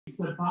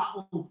the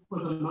battle for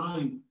the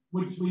mind,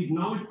 which we've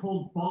now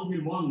called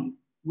Volume 1.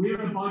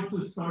 We're about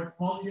to start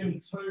Volume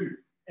 2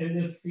 in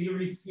this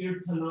series here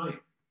tonight.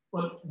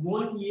 But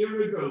 1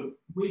 year ago,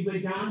 we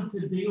began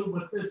to deal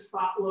with this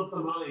battle of the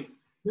mind.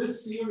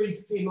 This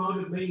series came out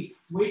of me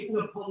waiting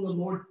upon the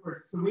Lord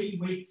for 3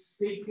 weeks,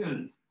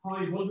 seeking how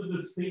he wanted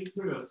to speak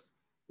to us.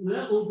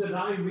 Little did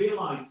I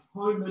realize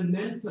how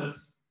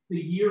momentous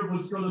the year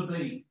was going to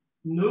be.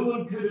 No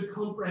one could have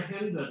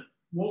comprehended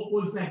what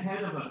was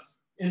ahead of us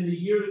in the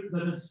year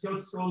that has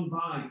just gone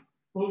by.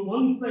 But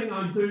one thing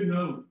I do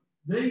know,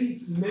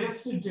 these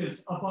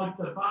messages about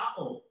the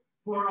battle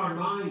for our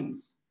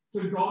minds,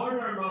 to guard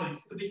our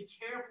minds, to be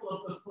careful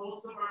of the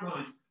thoughts of our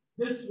minds,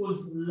 this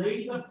was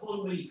laid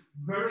upon me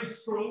very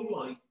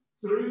strongly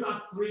through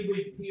that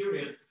 3-week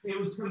period. It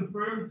was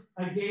confirmed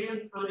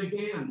again and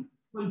again.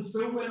 And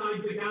so when I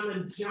began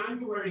in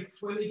January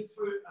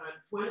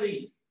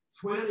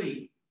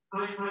 2020,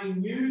 I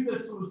knew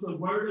this was the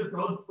word of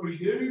God for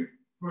you,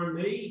 for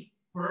me,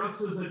 for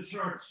us as a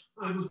church.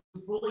 I was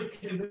fully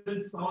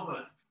convinced of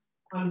it.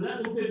 And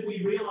little did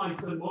we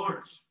realize in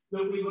March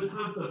that we would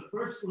have the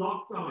first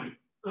lockdown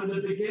and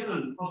the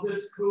beginning of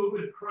this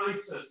COVID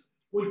crisis,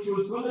 which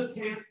was going to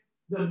test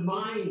the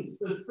minds,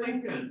 the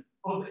thinking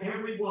of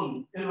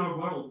everyone in our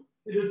world.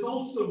 It is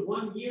also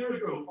 1 year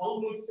ago,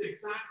 almost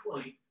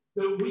exactly,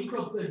 that we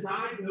got the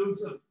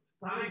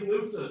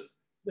diagnosis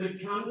that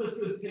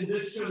Candace's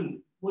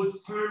condition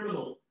was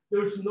terminal.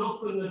 There's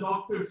nothing the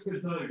doctors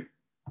could do.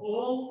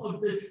 All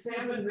of the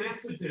 7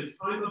 messages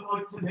I'm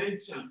about to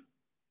mention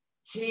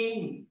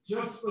came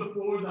just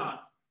before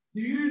that.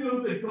 Do you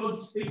know that God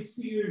speaks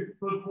to you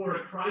before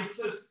a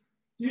crisis?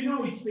 Do you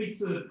know he speaks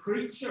to the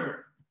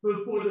preacher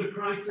before the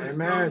crisis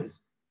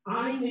comes?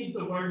 I need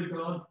the word of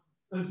God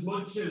as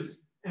much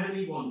as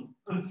anyone.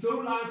 And so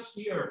last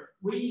year,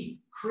 we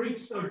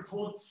preached or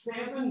taught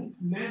 7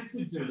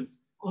 messages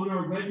on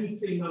our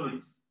Wednesday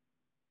nights.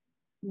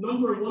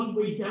 Number 1,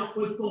 we dealt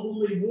with the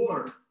holy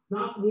war,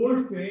 that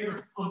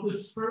warfare of the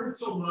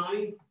spiritual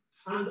mind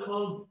and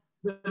of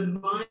the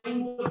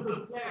mind of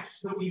the flesh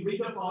that we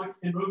read about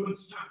in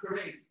Romans chapter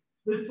 8.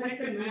 The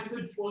second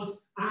message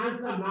was,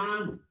 as a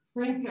man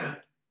thinketh,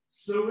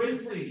 so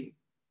is he.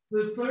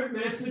 The third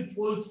message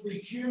was the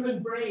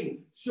human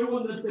brain,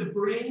 showing that the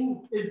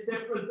brain is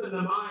different than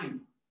the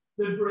mind.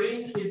 The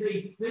brain is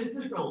a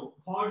physical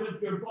part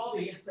of your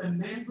body. It's a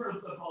member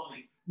of the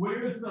body,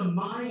 whereas the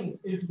mind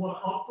is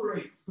what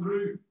operates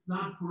through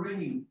that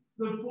brain.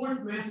 The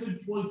fourth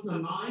message was the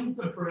mind,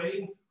 the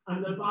brain,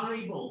 and the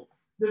Bible.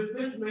 The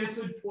fifth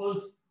message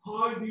was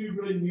how you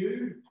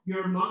renew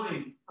your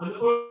mind. And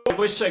I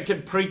wish I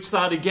could preach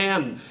that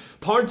again.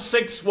 Part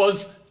 6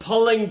 was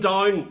pulling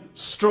down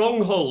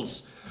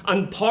strongholds.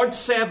 And part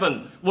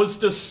 7 was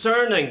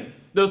discerning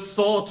the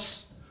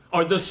thoughts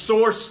or the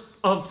source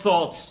of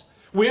thoughts.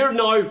 We're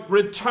now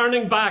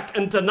returning back,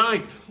 and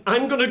tonight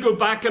I'm going to go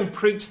back and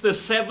preach the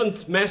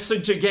 7th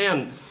message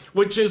again,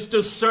 which is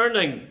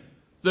discerning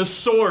the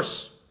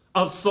source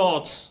of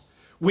thoughts.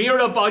 We are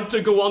about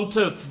to go on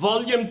to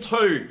volume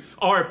 2,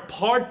 or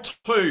part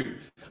 2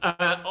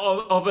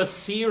 of a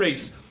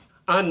series.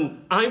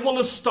 And I want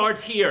to start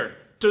here,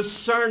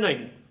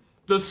 discerning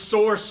the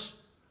source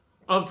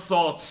of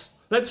thoughts.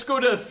 Let's go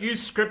to a few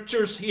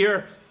scriptures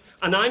here,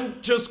 and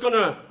I'm just going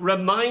to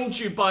remind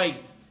you by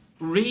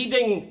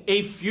reading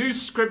a few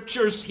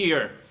scriptures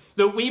here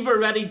that we've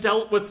already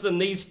dealt with in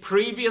these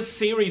previous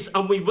series,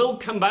 and we will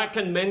come back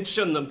and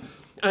mention them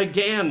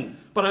again.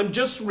 But I'm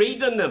just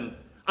reading them,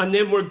 and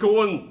then we're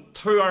going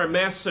to our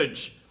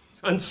message.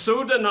 And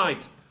so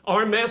tonight,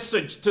 our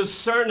message,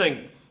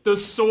 discerning the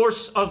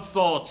source of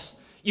thoughts.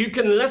 You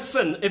can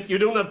listen if you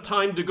don't have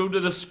time to go to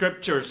the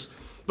scriptures,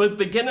 but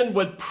beginning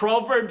with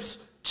Proverbs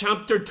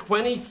chapter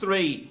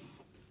 23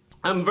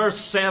 and verse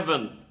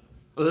 7.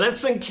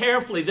 Listen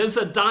carefully. This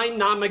is a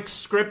dynamic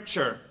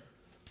scripture.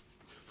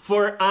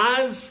 For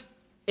as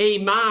a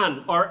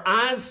man, or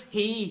as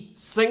he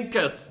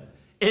thinketh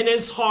in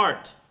his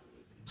heart,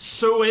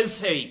 so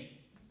is he.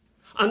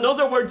 In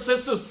other words,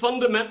 this is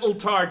fundamental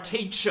to our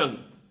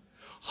teaching.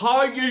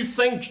 How you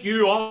think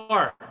you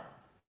are.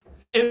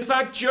 In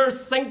fact, your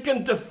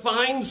thinking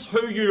defines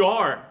who you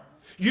are.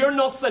 You're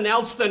nothing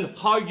else than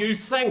how you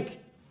think.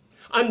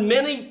 And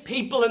many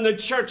people in the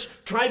church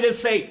try to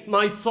say,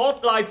 my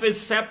thought life is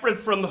separate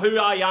from who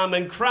I am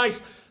in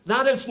Christ.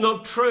 That is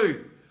not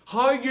true.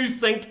 How you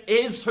think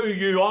is who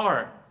you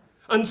are.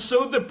 And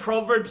so the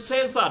proverb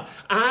says that,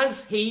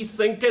 as he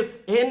thinketh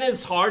in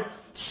his heart,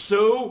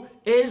 so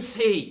is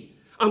he.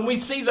 And we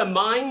see the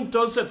mind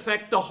does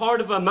affect the heart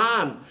of a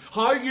man.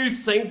 How you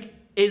think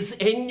is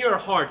in your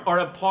heart, or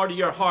a part of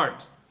your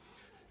heart.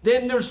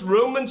 Then there's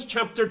Romans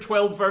chapter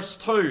 12, verse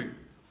 2.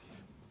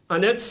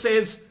 And it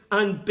says,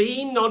 and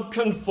be not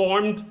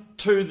conformed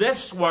to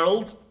this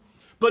world,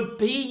 but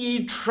be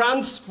ye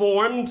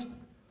transformed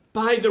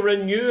by the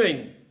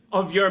renewing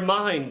of your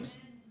mind.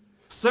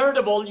 Third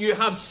of all, you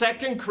have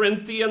 2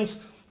 Corinthians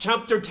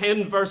chapter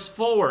 10, verse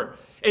 4.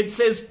 It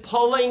says,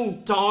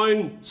 pulling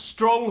down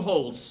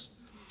strongholds.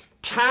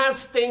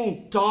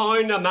 casting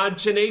down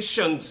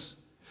imaginations,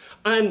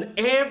 and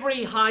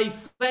every high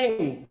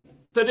thing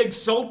that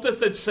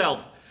exalteth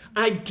itself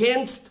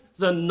against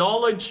the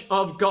knowledge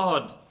of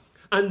God,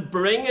 and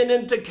bringing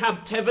into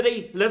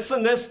captivity,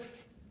 listen this,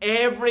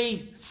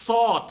 every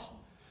thought.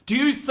 Do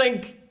you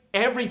think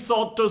every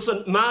thought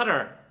doesn't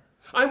matter?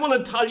 I want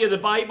to tell you, the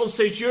Bible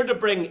says you're to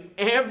bring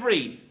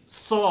every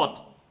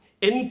thought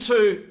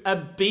into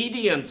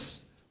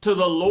obedience to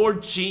the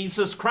Lord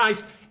Jesus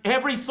Christ.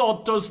 Every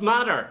thought does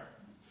matter,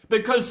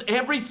 because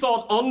every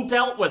thought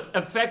undealt with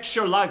affects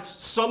your life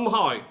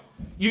somehow.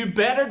 You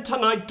better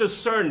tonight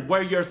discern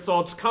where your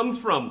thoughts come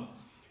from.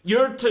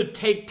 You're to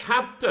take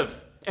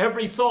captive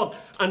every thought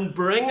and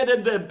bring it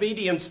into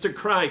obedience to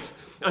Christ.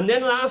 And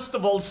then last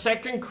of all,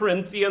 2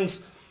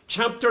 Corinthians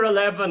chapter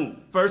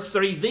 11, verse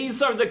 3.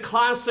 These are the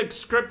classic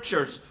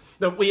scriptures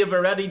that we have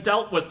already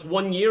dealt with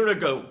 1 year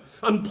ago.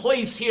 And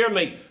please hear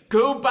me.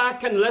 Go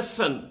back and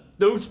listen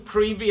those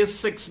previous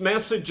 6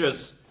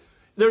 messages.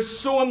 They're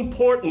so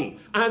important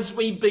as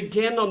we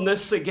begin on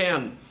this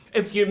again.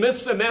 If you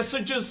miss the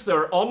messages,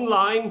 they're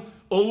online,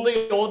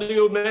 only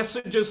audio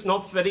messages,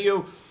 not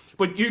video.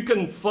 But you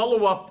can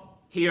follow up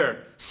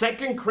here.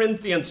 2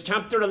 Corinthians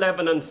chapter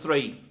 11 and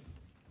 3.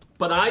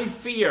 But I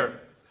fear,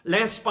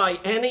 lest by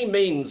any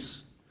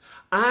means,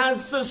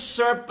 as the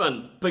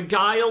serpent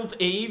beguiled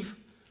Eve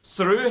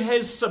through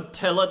his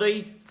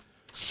subtlety,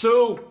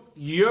 so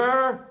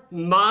your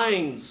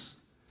minds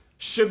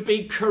should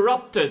be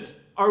corrupted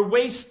or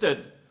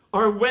wasted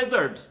or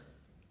withered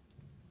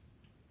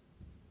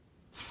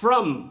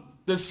from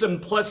the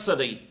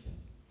simplicity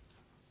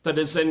that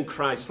is in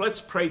Christ. Let's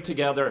pray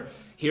together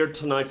here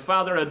tonight.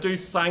 Father, I do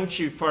thank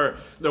you for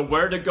the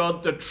word of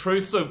God, the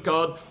truth of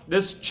God,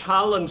 this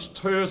challenge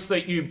to us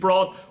that you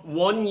brought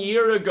 1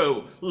 year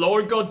ago.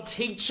 Lord God,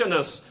 teaching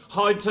us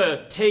how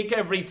to take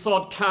every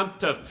thought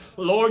captive.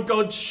 Lord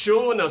God,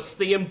 showing us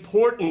the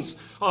importance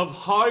of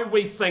how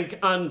we think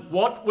and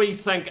what we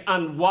think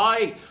and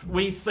why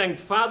we think.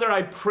 Father,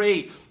 I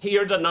pray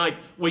here tonight,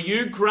 will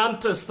you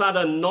grant us that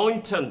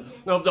anointing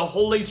of the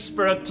Holy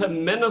Spirit to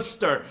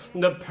minister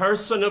in the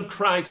person of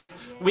Christ.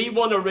 We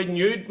want a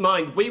renewed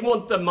mind. We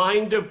want the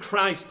mind of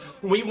Christ.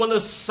 We want a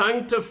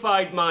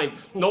sanctified mind.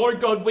 Lord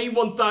God, we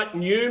want that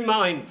new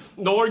mind,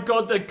 Lord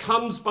God, that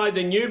comes by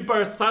the new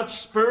birth, that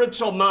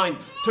spiritual mind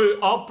to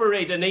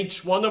operate in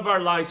each one of our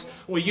lives.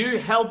 Will you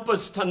help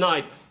us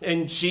tonight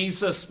in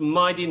Jesus'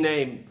 mighty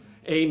name?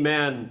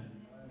 Amen.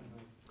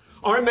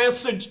 Our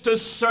message,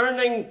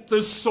 discerning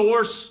the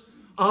source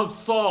of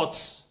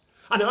thoughts.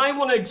 And I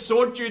want to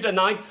exhort you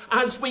tonight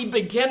as we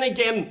begin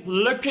again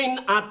looking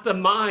at the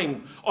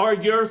mind, or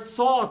your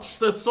thoughts,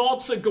 the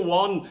thoughts that go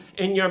on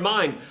in your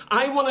mind.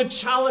 I want to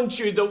challenge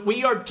you that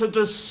we are to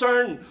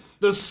discern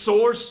the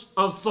source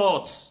of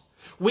thoughts.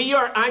 We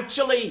are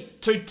actually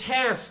to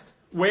test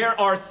where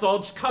our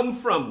thoughts come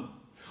from.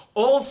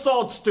 All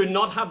thoughts do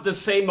not have the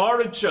same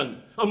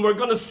origin, and we're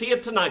going to see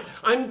it tonight.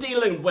 I'm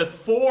dealing with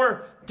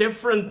 4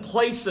 different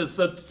places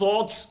that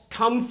thoughts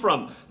come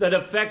from that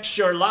affects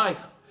your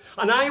life.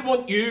 And I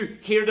want you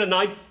here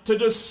tonight to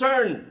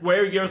discern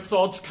where your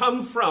thoughts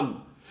come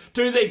from.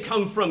 Do they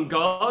come from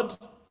God?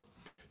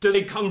 Do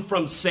they come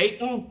from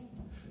Satan?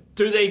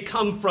 Do they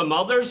come from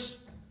others?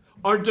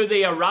 Or do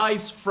they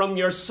arise from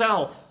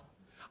yourself?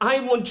 I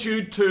want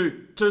you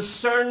to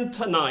discern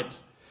tonight.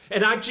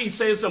 It actually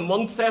says in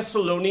 1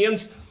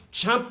 Thessalonians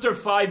chapter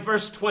 5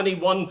 verse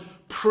 21,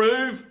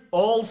 prove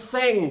all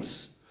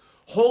things,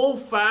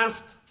 hold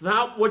fast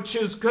that which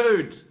is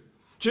good.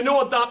 Do you know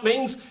what that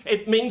means?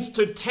 It means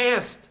to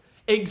test,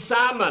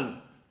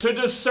 examine, to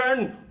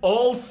discern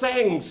all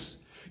things.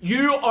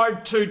 You are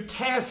to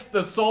test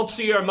the thoughts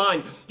of your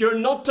mind. You're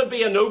not to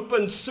be an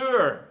open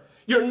sewer.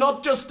 You're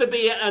not just to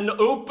be an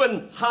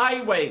open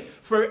highway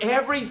for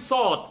every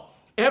thought,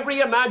 every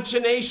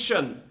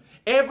imagination,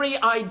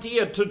 every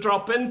idea to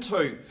drop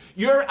into.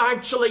 You're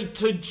actually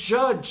to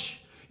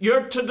judge.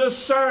 You're to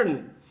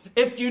discern.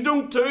 If you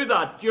don't do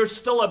that, you're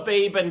still a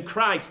babe in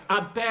Christ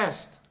at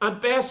best.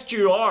 At best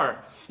you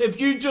are. If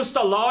you just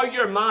allow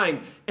your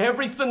mind,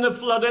 everything to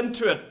flood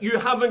into it, you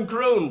haven't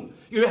grown.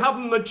 You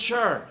haven't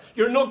matured.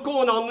 You're not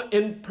going on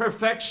in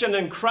perfection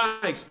in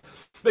Christ.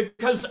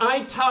 Because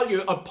I tell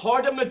you, a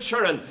part of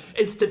maturing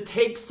is to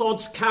take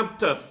thoughts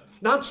captive.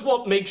 That's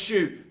what makes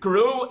you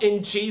grow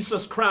in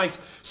Jesus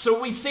Christ. So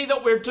we see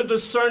that we're to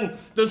discern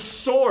the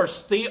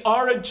source, the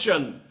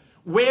origin,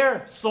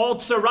 where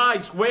thoughts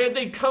arise, where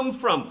they come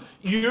from.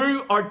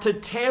 You are to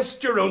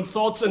test your own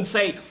thoughts and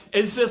say,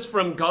 is this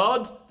from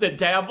God, the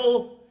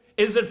devil?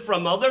 Is it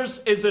from others?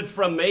 Is it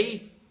from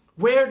me?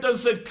 Where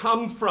does it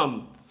come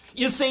from?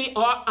 You see,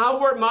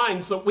 our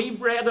minds that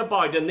we've read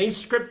about in these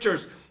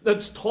scriptures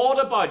that's taught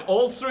about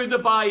all through the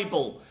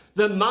Bible,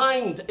 the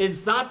mind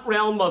is that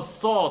realm of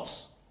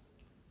thoughts,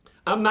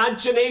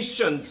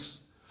 imaginations,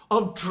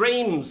 of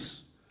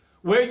dreams,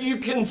 where you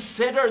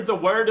consider the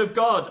Word of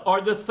God or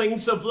the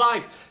things of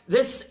life.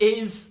 This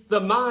is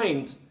the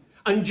mind.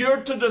 And you're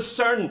to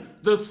discern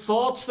the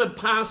thoughts that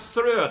pass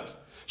through it.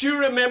 Do you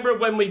remember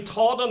when we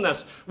taught on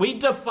this? We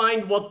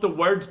defined what the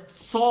word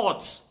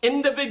thoughts,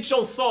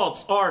 individual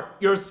thoughts, or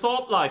your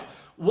thought life.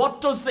 What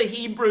does the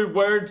Hebrew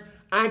word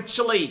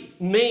actually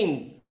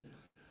mean?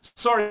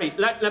 Sorry,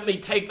 let me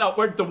take that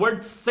word. The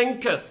word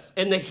thinketh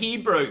in the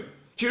Hebrew.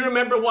 Do you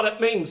remember what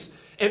it means?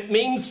 It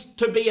means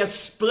to be a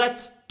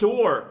split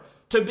door,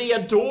 to be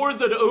a door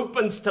that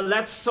opens to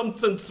let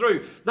something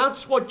through.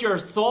 That's what your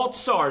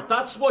thoughts are.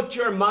 That's what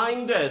your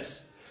mind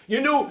is. You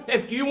know,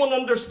 if you want to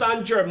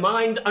understand your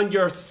mind and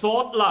your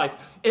thought life,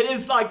 it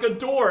is like a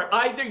door.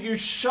 Either you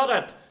shut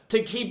it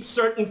to keep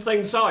certain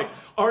things out,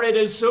 or it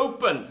is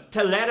open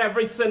to let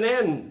everything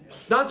in.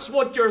 That's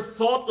what your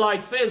thought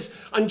life is.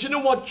 And you know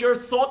what? Your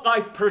thought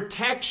life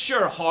protects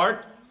your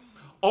heart,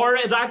 or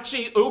it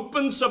actually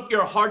opens up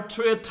your heart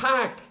to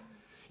attack.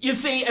 You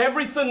see,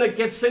 everything that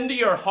gets into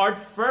your heart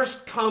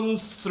first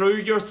comes through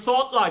your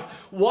thought life.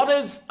 What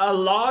is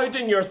allowed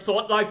in your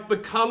thought life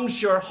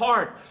becomes your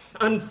heart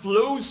and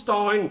flows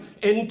down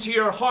into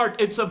your heart.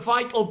 It's a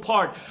vital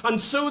part.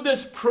 And so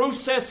this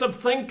process of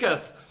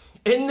thinketh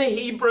in the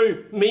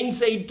Hebrew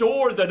means a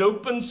door that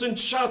opens and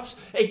shuts.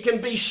 It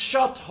can be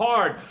shut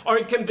hard or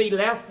it can be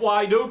left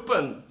wide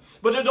open.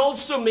 But it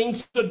also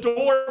means the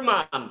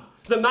doorman.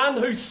 The man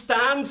who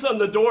stands on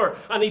the door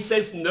and he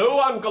says, no,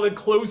 I'm going to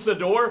close the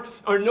door,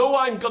 or no,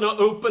 I'm going to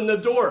open the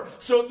door.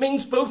 So it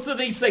means both of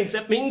these things.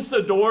 It means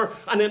the door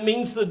and it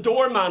means the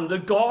doorman, the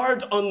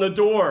guard on the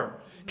door.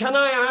 Can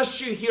I ask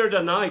you here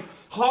tonight,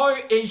 how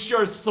is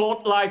your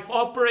thought life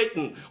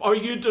operating? Are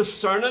you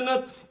discerning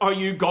it? Are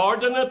you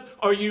guarding it?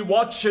 Are you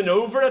watching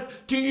over it?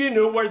 Do you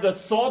know where the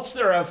thoughts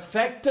that are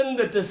affecting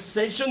the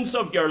decisions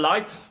of your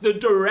life, the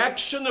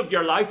direction of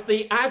your life,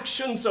 the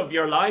actions of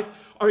your life?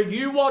 Are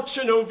you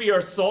watching over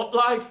your thought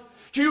life?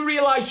 Do you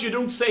realize you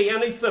don't say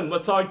anything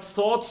without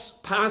thoughts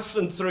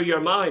passing through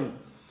your mind?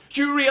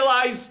 Do you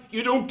realize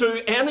you don't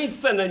do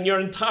anything in your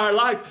entire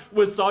life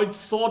without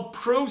thought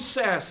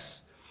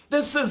process?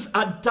 This is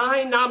a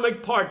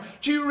dynamic part.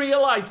 Do you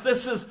realize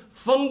this is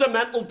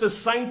fundamental to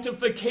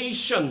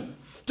sanctification,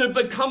 to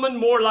becoming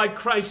more like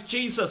Christ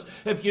Jesus?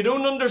 If you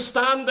don't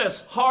understand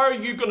this, how are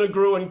you going to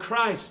grow in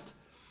Christ?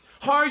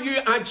 How are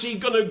you actually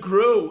going to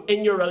grow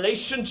in your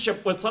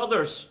relationship with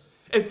others?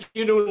 If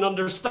you don't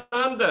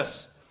understand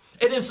this,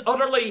 it is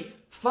utterly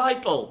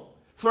vital.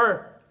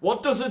 For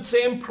what does it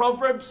say in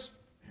Proverbs?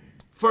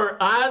 For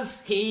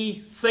as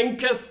he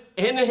thinketh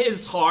in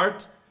his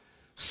heart,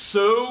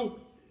 so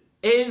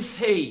is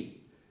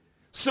he.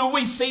 So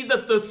we see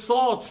that the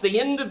thoughts, the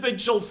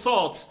individual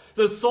thoughts,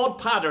 the thought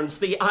patterns,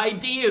 the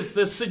ideas,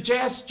 the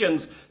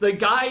suggestions, the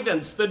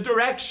guidance, the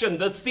direction,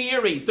 the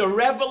theory, the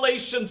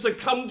revelations that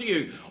come to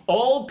you,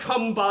 all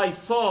come by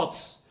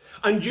thoughts.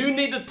 And you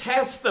need to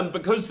test them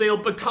because they'll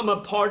become a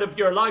part of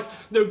your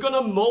life. They're going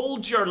to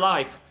mold your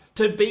life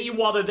to be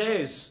what it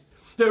is.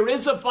 There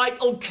is a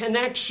vital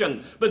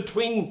connection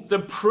between the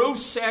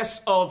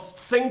process of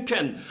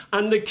thinking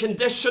and the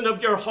condition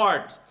of your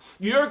heart.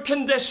 Your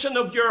condition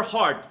of your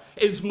heart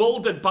is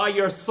molded by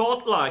your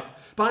thought life,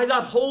 by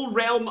that whole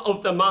realm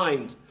of the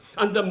mind.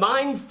 And the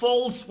mind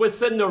falls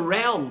within the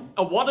realm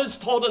of what is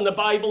taught in the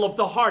Bible of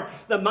the heart.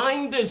 The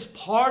mind is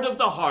part of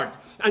the heart,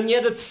 and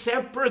yet it's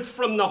separate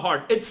from the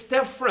heart. It's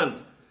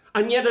different,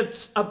 and yet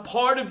it's a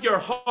part of your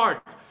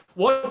heart.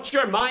 What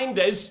your mind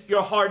is,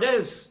 your heart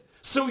is.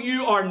 So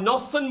you are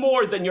nothing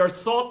more than your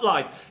thought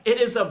life. It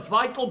is a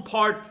vital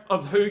part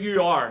of who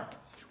you are.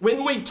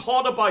 When we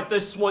taught about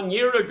this 1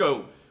 year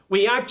ago,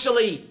 we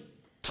actually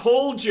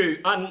told you,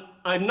 and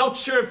I'm not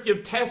sure if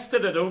you've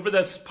tested it over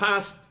this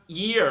past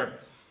year,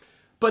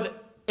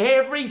 but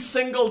every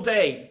single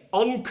day,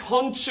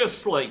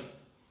 unconsciously,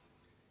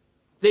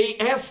 they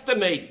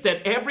estimate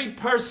that every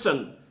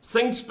person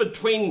thinks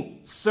between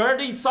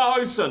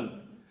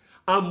 30,000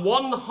 and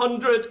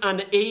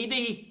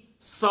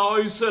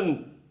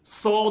 180,000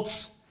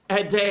 thoughts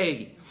a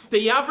day.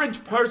 The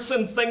average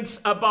person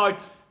thinks about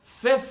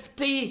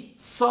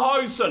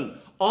 50,000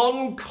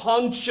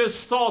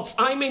 unconscious thoughts.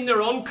 I mean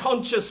their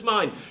unconscious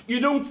mind. You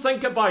don't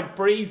think about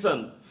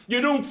breathing. You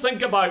don't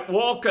think about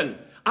walking.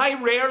 I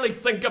rarely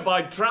think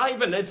about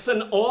driving. It's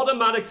an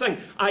automatic thing.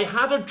 I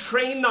had to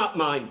train that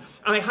mind.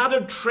 I had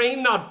to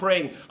train that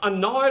brain. And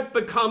now it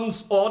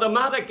becomes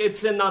automatic.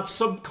 It's in that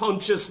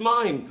subconscious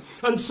mind.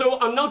 And so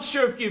I'm not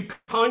sure if you've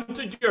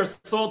counted your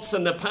thoughts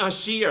in the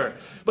past year,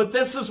 but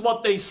this is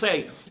what they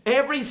say.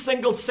 Every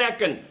single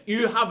second,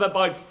 you have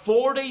about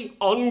 40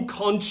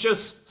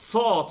 unconscious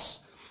thoughts.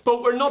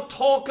 But we're not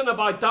talking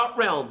about that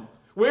realm.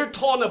 We're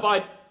talking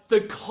about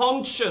the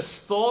conscious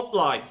thought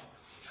life.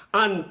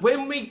 And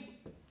when we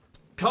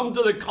come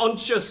to the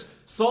conscious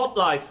thought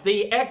life,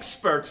 the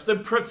experts, the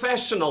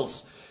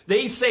professionals,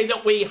 they say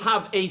that we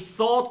have a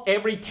thought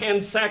every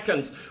 10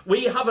 seconds.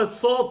 We have a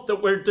thought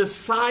that we're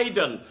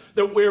deciding,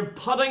 that we're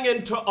putting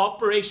into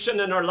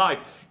operation in our life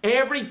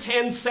every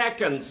 10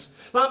 seconds.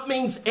 That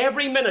means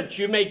every minute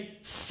you make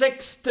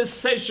 6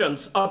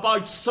 decisions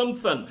about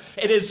something.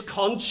 It is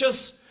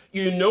conscious.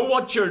 You know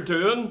what you're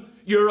doing.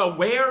 You're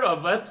aware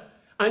of it,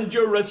 and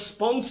you're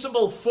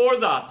responsible for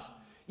that.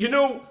 You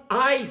know,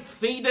 I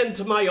feed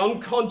into my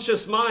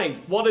unconscious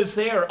mind what is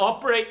there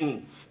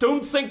operating.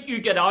 Don't think you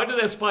get out of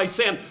this by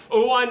saying,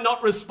 oh, I'm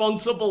not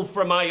responsible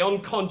for my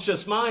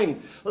unconscious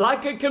mind.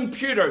 Like a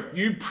computer,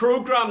 you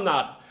program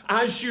that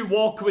as you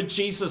walk with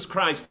Jesus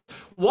Christ.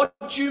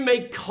 What you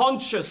make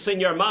conscious in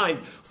your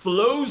mind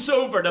flows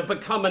over to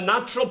become a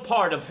natural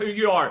part of who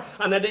you are,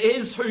 and it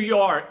is who you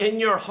are in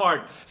your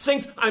heart.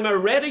 Saints, I'm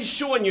already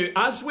showing you,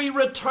 as we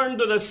return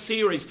to this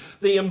series,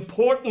 the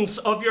importance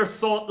of your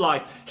thought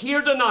life.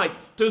 Here tonight,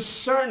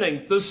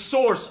 discerning the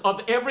source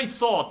of every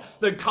thought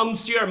that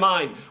comes to your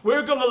mind.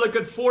 We're going to look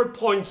at 4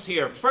 points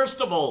here.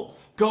 First of all,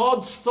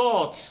 God's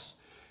thoughts.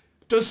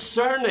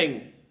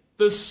 Discerning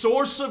the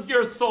source of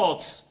your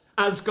thoughts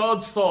as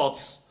God's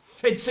thoughts.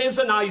 It says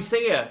in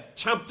Isaiah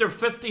chapter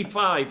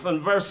 55 and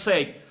verse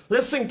 8,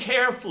 listen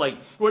carefully.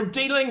 We're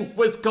dealing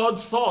with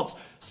God's thoughts.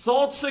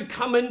 Thoughts that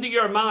come into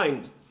your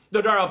mind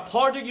that are a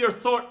part of your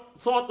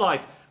thought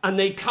life, and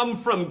they come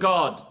from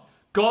God.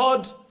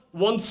 God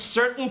wants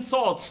certain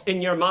thoughts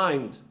in your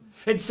mind.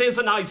 It says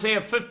in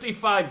Isaiah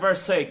 55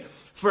 verse 8,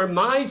 for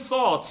my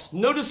thoughts,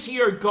 notice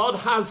here, God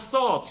has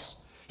thoughts.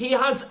 He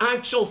has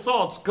actual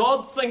thoughts.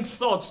 God thinks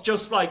thoughts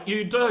just like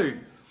you do.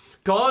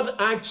 God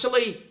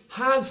actually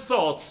has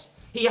thoughts.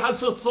 He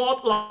has a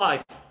thought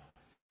life,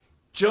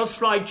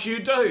 just like you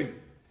do.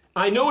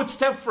 I know it's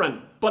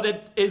different, but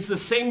it is the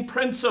same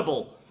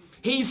principle.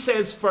 He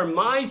says, for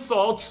my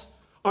thoughts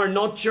are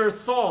not your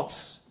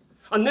thoughts.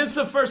 And this is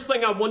the first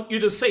thing I want you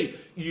to see.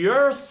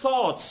 Your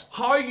thoughts,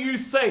 how you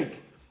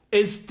think,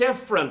 is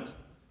different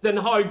than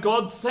how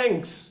God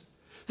thinks.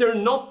 They're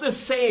not the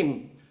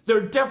same.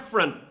 They're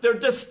different. They're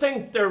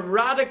distinct. They're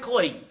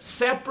radically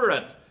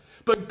separate.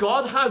 But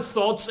God has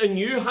thoughts and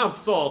you have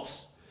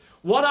thoughts.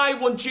 What I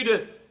want you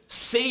to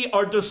see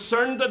or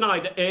discern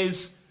tonight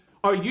is,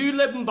 are you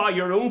living by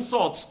your own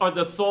thoughts or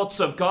the thoughts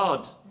of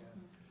God?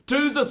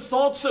 Do the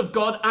thoughts of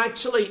God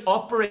actually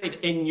operate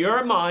in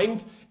your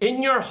mind,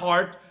 in your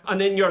heart, and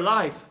in your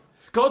life?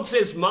 God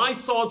says, my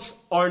thoughts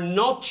are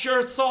not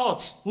your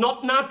thoughts,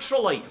 not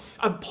naturally.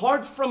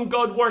 Apart from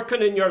God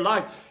working in your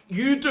life,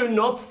 you do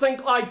not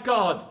think like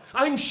God.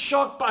 I'm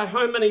shocked by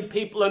how many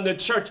people in the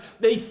church,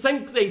 they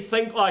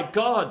think like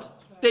God.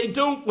 They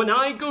don't. When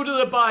I go to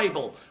the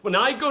Bible, when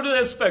I go to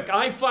this book,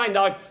 I find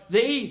out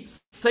they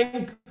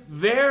think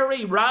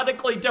very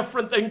radically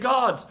different than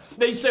God.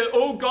 They say,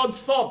 oh,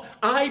 God's thought.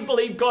 I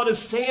believe God is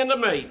saying to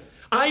me,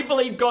 I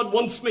believe God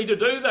wants me to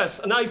do this.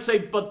 And I say,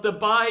 but the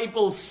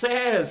Bible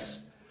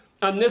says,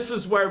 and this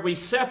is where we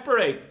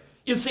separate.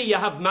 You see, you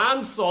have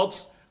man's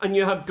thoughts and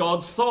you have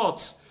God's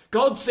thoughts.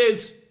 God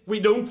says we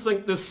don't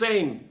think the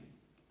same.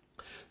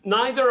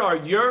 Neither are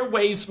your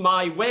ways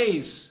my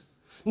ways.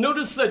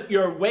 Notice that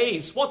your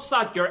ways, what's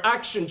that? Your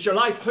actions, your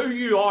life, who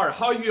you are,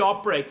 how you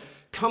operate,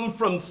 come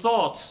from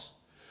thoughts.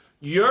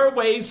 Your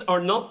ways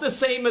are not the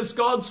same as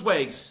God's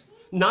ways.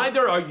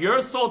 Neither are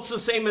your thoughts the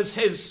same as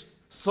his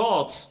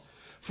thoughts.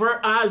 For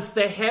as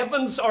the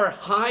heavens are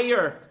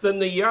higher than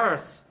the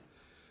earth,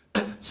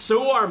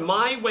 so are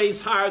my ways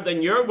higher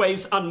than your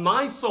ways, and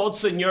my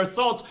thoughts than your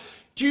thoughts.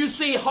 Do you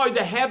see how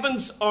the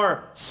heavens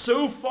are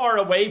so far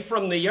away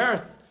from the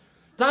earth?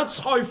 That's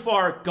how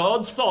far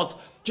God's thoughts.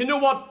 Do you know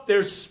what?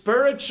 They're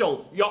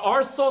spiritual.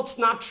 Our thoughts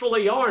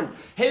naturally aren't.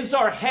 His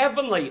are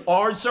heavenly.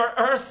 Ours are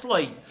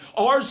earthly.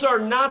 Ours are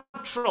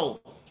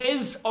natural.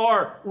 His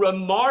are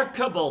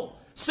remarkable.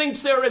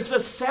 Since there is a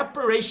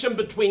separation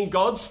between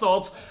God's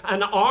thoughts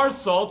and our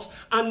thoughts,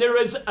 and there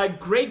is a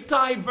great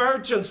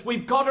divergence,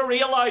 we've got to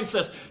realize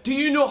this. Do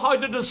you know how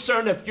to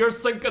discern if you're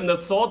thinking the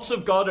thoughts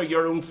of God or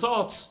your own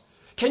thoughts?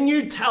 Can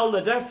you tell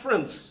the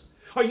difference?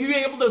 Are you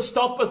able to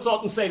stop a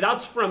thought and say,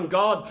 that's from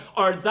God,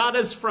 or that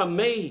is from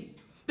me?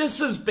 This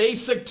is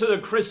basic to the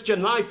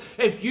Christian life.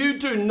 If you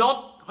do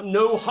not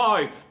know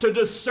how to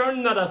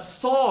discern that a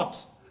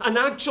thought, an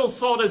actual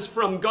thought is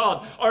from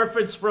God, or if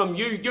it's from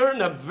you, you're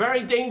in a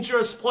very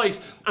dangerous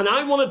place. And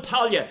I want to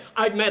tell you,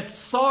 I've met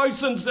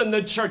thousands in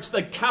the church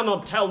that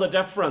cannot tell the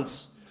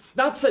difference.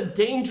 That's a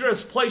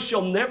dangerous place.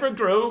 You'll never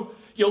grow.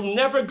 You'll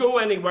never go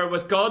anywhere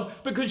with God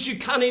because you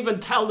can't even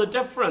tell the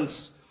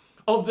difference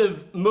of the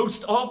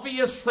most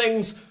obvious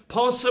things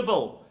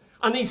possible.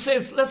 And he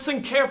says,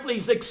 listen carefully,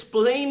 he's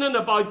explaining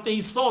about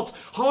these thoughts.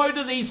 How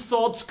do these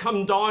thoughts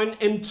come down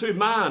into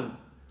man?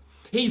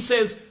 He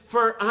says,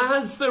 for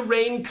as the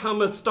rain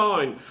cometh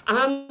down,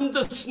 and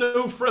the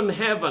snow from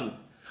heaven,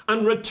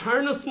 and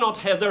returneth not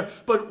hither,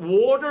 but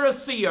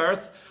watereth the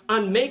earth,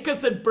 and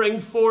maketh it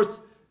bring forth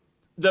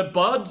the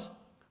bud,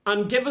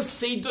 and giveth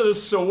seed to the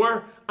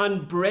sower,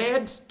 and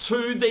bread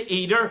to the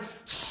eater,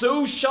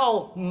 so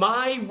shall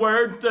my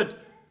word that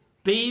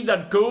be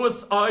that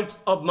goeth out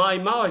of my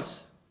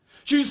mouth.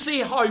 Do you see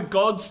how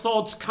God's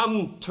thoughts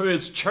come to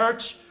his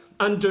church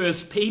and to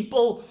his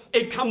people?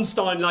 It comes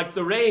down like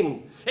the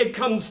rain. It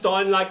comes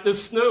down like the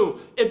snow.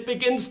 It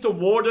begins to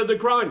water the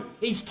ground.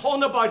 He's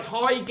talking about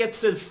how he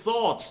gets his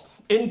thoughts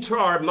into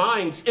our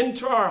minds,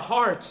 into our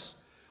hearts.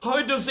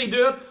 How does he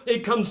do it?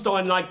 It comes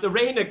down like the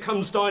rain. It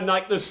comes down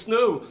like the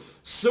snow.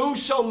 So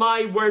shall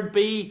my word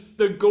be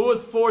that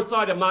goeth forth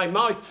out of my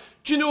mouth.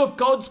 Do you know if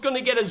God's going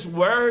to get his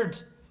word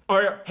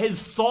or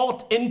his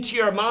thought into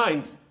your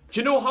mind? Do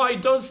you know how he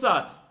does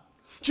that?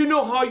 Do you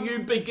know how you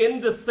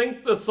begin to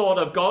think the thought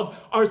of God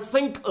or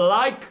think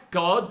like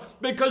God?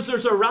 Because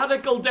there's a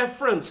radical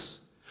difference.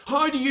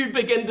 How do you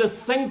begin to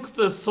think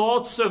the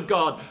thoughts of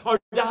God or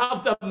to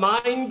have the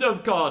mind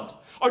of God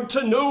or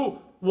to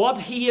know what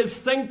he is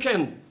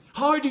thinking?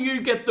 How do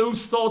you get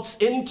those thoughts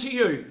into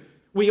you?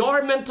 We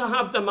are meant to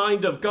have the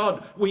mind of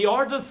God. We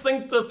are to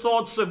think the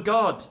thoughts of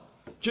God.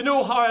 Do you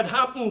know how it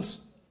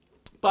happens?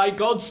 By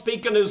God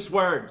speaking his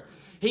word.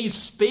 He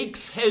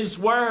speaks his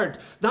word.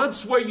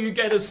 That's where you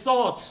get his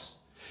thoughts.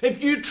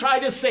 If you try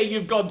to say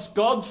you've got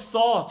God's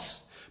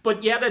thoughts,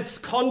 but yet it's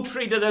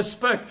contrary to this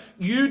book,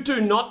 you do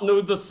not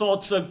know the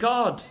thoughts of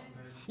God.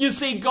 You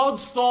see,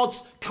 God's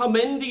thoughts come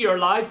into your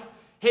life.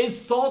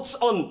 His thoughts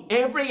on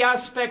every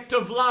aspect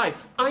of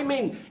life. I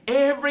mean,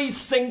 every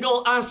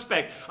single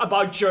aspect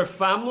about your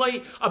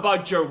family,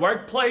 about your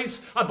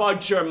workplace,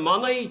 about your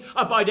money,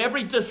 about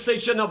every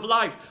decision of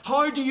life.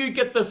 How do you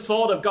get the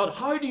thought of God?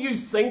 How do you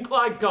think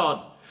like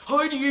God?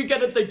 How do you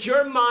get it that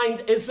your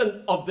mind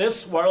isn't of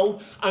this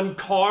world and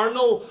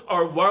carnal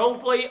or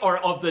worldly or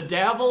of the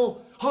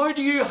devil? How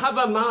do you have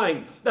a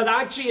mind that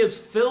actually is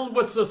filled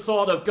with the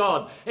thought of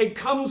God? It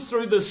comes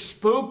through the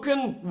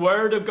spoken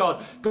word of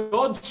God.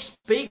 God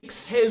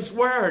speaks his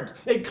word.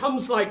 It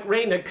comes like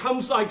rain. It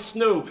comes like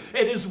snow.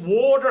 It is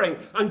watering.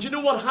 And do you know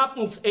what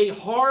happens? A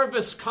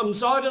harvest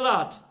comes out of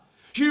that.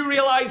 Do you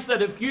realize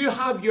that if you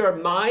have your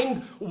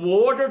mind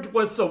watered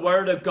with the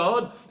word of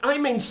God, I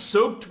mean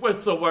soaked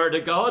with the word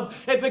of God,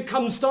 if it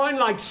comes down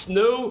like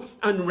snow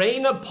and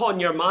rain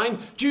upon your mind,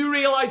 do you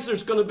realize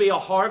there's going to be a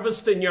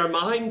harvest in your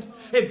mind?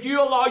 If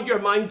you allow your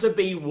mind to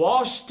be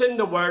washed in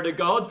the word of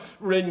God,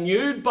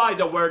 renewed by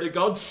the word of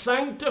God,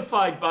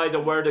 sanctified by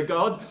the word of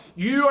God,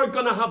 you are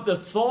going to have the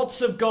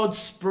thoughts of God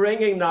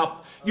springing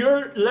up.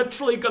 You're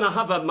literally going to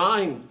have a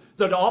mind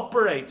that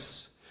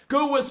operates.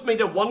 Go with me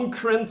to 1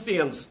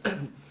 Corinthians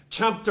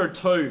chapter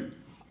 2.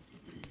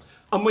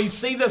 And we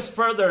see this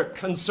further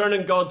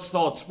concerning God's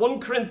thoughts. 1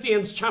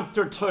 Corinthians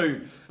chapter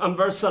 2 and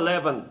verse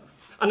 11.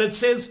 And it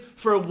says,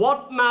 "For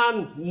what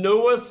man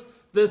knoweth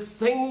the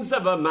things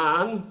of a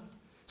man,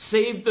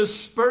 save the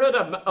spirit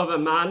of a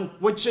man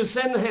which is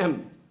in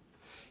him?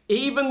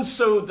 Even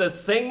so the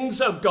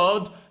things of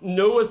God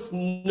knoweth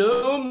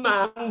no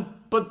man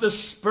but the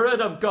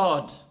Spirit of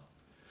God."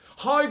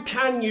 How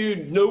can you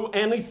know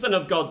anything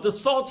of God, the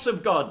thoughts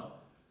of God?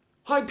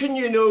 How can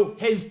you know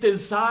his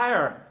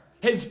desire,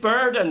 his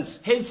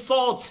burdens, his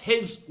thoughts,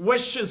 his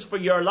wishes for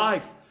your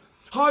life?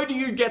 How do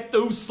you get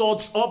those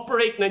thoughts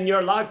operating in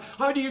your life?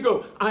 How do you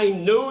go, I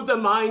know the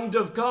mind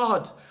of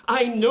God.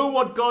 I know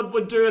what God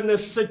would do in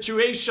this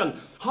situation.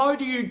 How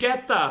do you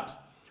get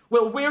that?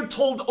 Well, we're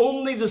told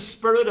only the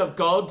Spirit of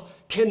God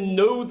can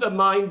know the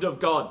mind of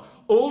God.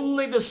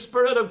 Only the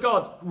Spirit of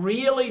God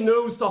really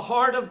knows the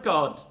heart of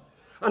God.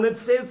 And it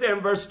says there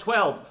in verse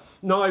 12,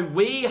 "Now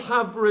we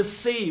have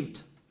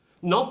received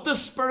not the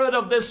spirit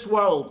of this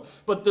world,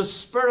 but the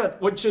Spirit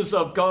which is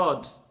of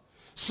God."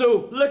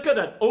 So look at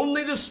it.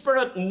 Only the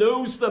Spirit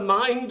knows the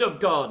mind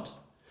of God.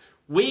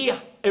 We,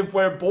 if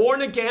we're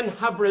born again,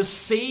 have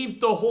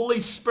received the Holy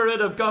Spirit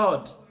of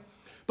God.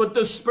 But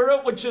the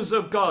Spirit which is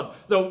of God,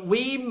 that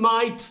we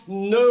might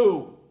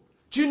know.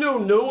 Do you know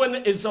knowing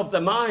is of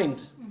the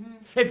mind?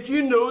 If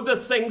you know the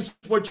things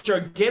which are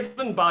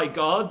given by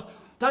God,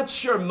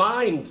 that's your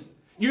mind.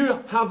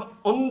 You have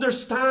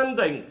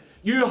understanding.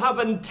 You have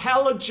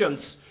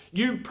intelligence.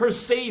 You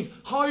perceive.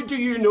 How do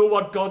you know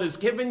what God has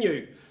given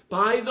you?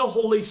 By the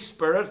Holy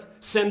Spirit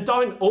sent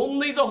down.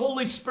 Only the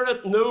Holy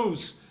Spirit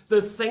knows the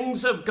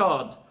things of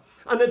God.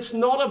 And it's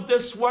not of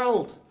this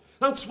world.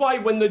 That's why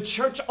when the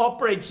church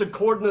operates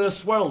according to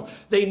this world,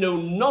 they know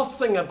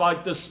nothing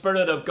about the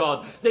Spirit of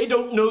God. They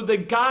don't know the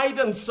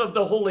guidance of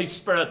the Holy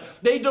Spirit.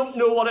 They don't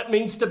know what it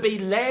means to be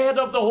led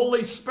of the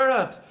Holy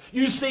Spirit.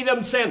 You see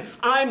them saying,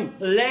 I'm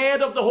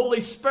led of the Holy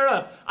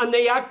Spirit, and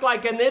they act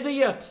like an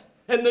idiot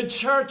in the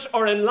church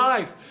or in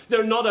life.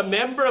 They're not a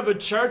member of a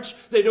church.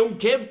 They don't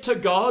give to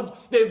God.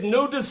 They have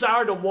no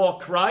desire to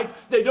walk right.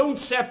 They don't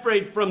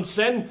separate from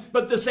sin,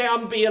 but they say,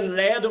 I'm being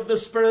led of the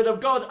Spirit of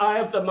God. I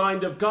have the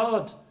mind of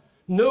God.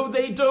 No,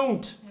 they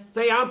don't.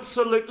 They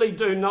absolutely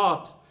do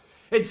not.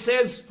 It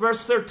says,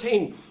 verse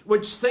 13,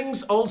 which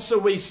things also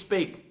we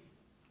speak,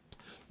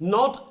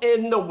 not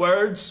in the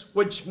words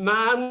which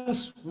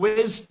man's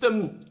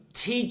wisdom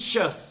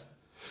teacheth.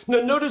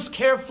 Now notice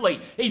carefully,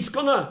 he's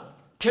going to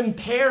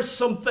compare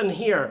something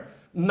here.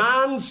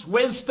 Man's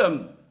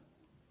wisdom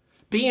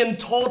being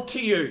taught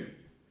to you.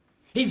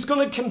 He's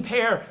going to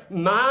compare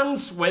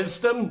man's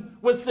wisdom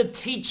with the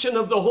teaching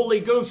of the Holy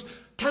Ghost.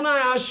 Can I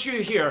ask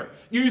you here,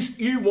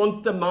 you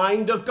want the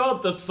mind of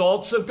God, the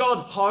thoughts of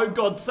God, how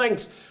God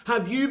thinks.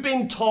 Have you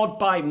been taught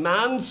by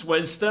man's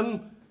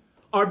wisdom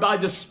or by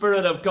the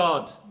Spirit of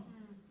God?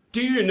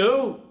 Do you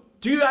know?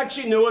 Do you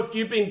actually know if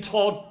you've been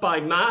taught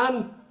by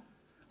man?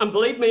 And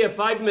believe me,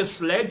 if I've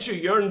misled you,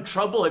 you're in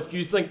trouble if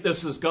you think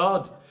this is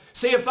God.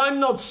 See, if I'm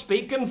not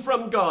speaking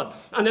from God,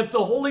 and if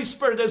the Holy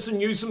Spirit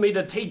isn't using me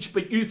to teach,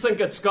 but you think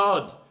it's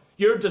God,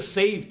 you're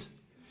deceived.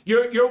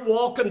 You're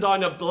walking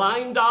down a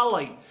blind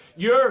alley.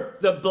 You're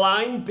the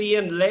blind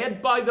being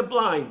led by the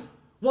blind.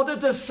 What a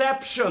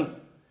deception.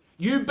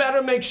 You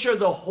better make sure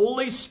the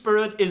Holy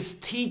Spirit is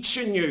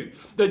teaching you,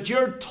 that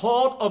you're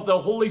taught of the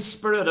Holy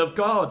Spirit of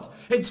God.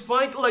 It's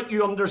vital that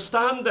you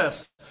understand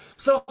this.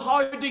 So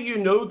how do you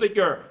know that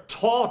you're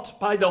taught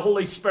by the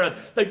Holy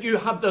Spirit, that you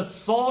have the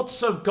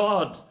thoughts of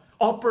God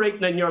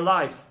operating in your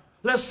life?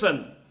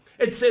 Listen,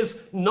 it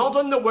says, not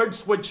on the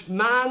words which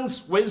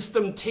man's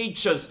wisdom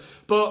teaches,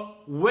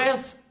 but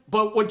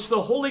which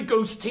the Holy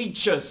Ghost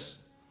teaches.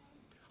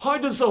 How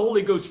does the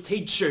Holy Ghost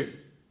teach you?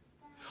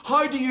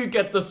 How do you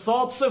get the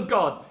thoughts of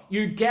God?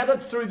 You get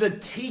it through the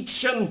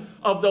teaching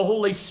of the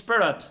Holy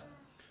Spirit.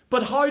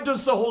 But how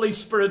does the Holy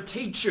Spirit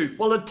teach you?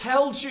 Well, it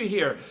tells you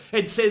here.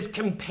 It says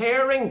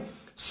comparing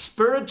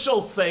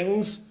spiritual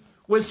things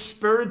with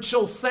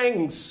spiritual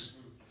things.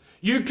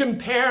 You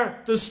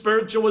compare the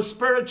spiritual with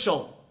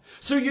spiritual.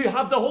 So you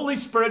have the Holy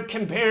Spirit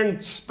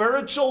comparing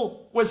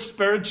spiritual with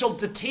spiritual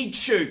to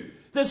teach you.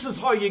 This is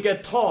how you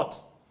get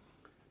taught.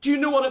 Do you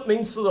know what it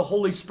means for the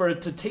Holy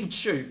Spirit to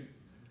teach you?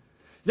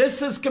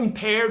 This is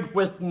compared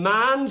with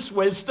man's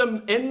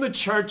wisdom in the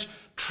church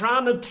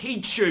trying to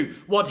teach you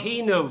what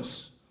he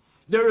knows.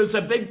 There is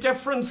a big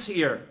difference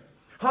here.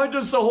 How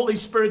does the Holy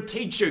Spirit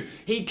teach you?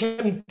 He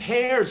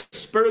compares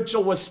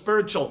spiritual with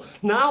spiritual.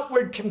 Now, that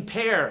word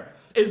compare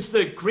is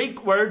the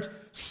Greek word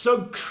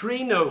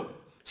subkrino.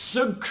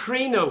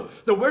 Subkrino.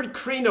 The word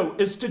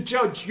krino is to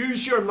judge.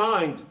 Use your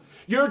mind.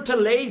 You're to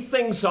lay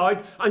things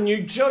out and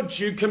you judge,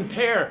 you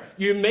compare,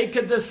 you make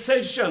a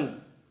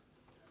decision.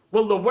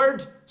 Well, the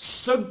word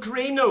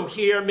subkrino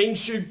here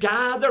means you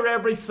gather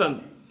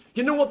everything.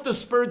 You know what the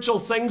spiritual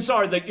things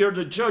are that you're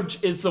to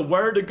judge is the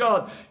Word of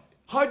God.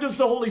 How does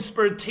the Holy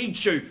Spirit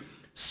teach you?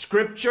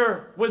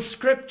 Scripture with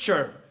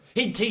Scripture.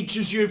 He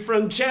teaches you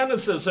from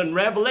Genesis and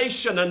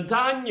Revelation and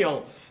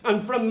Daniel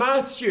and from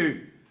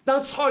Matthew.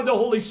 That's how the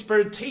Holy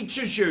Spirit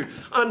teaches you.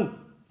 And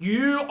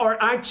you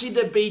are actually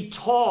to be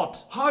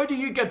taught. How do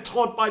you get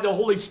taught by the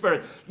Holy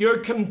Spirit? You're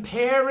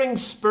comparing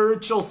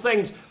spiritual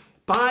things.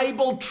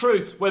 Bible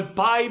truth with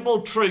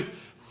Bible truth.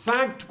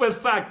 Fact with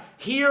fact.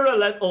 Here a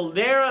little,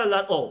 there a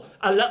little,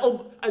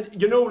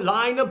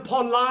 line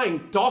upon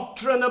line,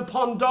 doctrine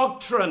upon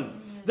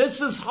doctrine. This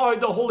is how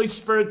the Holy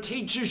Spirit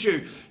teaches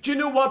you. Do you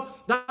know what?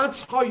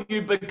 That's how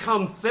you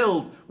become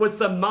filled with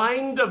the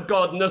mind of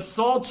God and the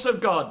thoughts of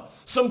God.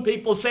 Some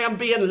people say, I'm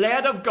being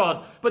led of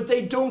God, but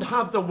they don't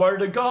have the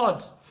Word of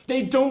God.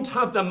 They don't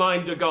have the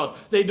mind of God.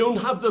 They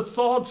don't have the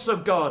thoughts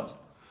of God.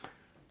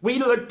 We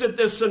looked at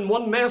this in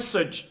one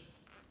message.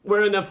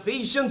 We're in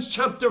Ephesians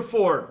chapter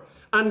 4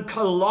 and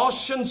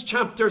Colossians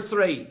chapter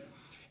 3.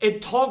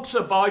 It talks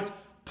about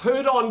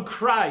put on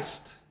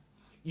Christ.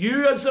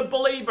 You as a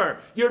believer,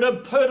 you're to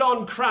put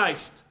on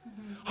Christ.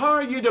 How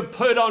are you to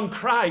put on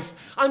Christ?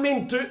 I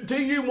mean,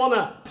 do you want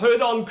to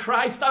put on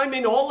Christ? I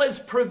mean, all his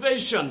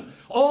provision,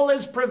 all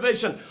his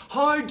provision.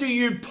 How do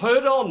you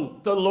put on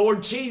the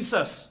Lord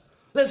Jesus?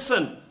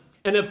 Listen,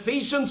 in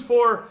Ephesians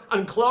 4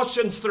 and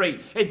Colossians 3,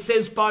 it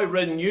says by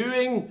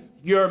renewing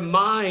your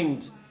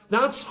mind.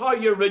 That's how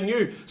you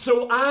renew.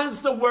 So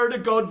as the Word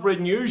of God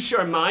renews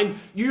your mind,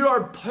 you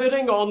are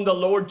putting on the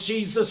Lord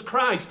Jesus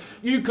Christ.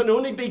 You can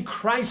only be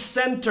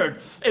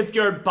Christ-centered if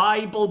you're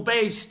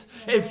Bible-based.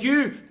 If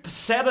you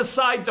set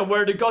aside the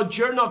Word of God,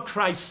 you're not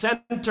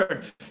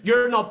Christ-centered.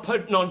 You're not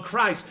putting on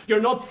Christ.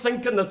 You're not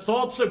thinking the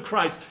thoughts of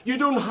Christ. You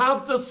don't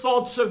have the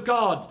thoughts of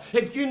God.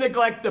 If you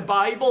neglect the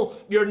Bible,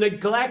 you're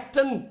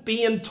neglecting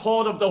being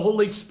taught of the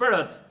Holy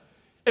Spirit.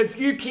 If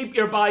you keep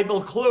your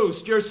Bible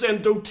closed, you're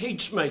saying, don't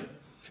teach me.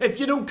 If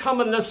you don't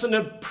come and listen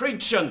to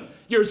preaching,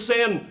 you're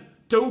saying,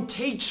 don't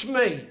teach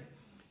me.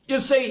 You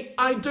see,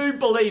 I do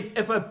believe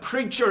if a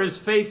preacher is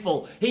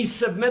faithful, he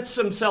submits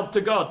himself to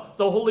God,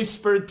 the Holy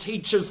Spirit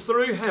teaches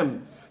through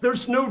him.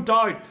 There's no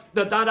doubt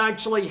that that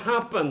actually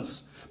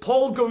happens.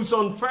 Paul goes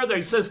on further.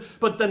 He says,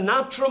 but the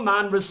natural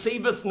man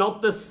receiveth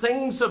not the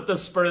things of the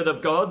Spirit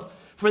of God,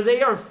 for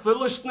they are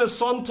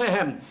foolishness unto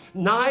him.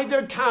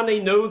 Neither can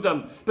he know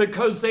them,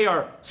 because they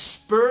are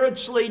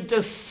spiritually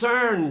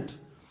discerned.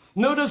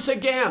 Notice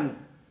again,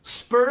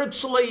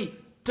 spiritually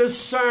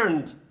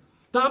discerned.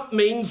 That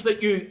means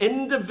that you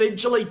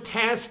individually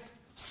test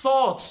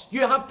thoughts.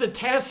 You have to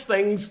test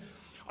things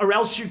or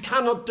else you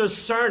cannot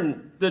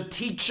discern the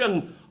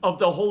teaching of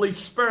the Holy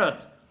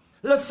Spirit.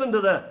 Listen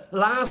to the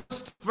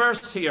last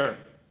verse here.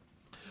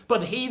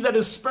 But he that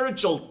is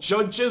spiritual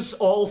judges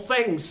all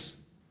things.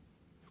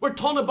 We're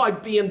talking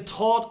about being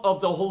taught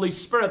of the Holy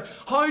Spirit.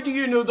 How do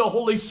you know the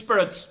Holy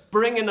Spirit's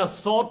bringing a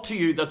thought to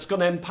you that's going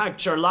to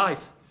impact your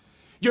life?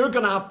 You're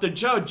going to have to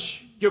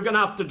judge. You're going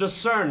to have to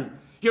discern.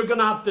 You're going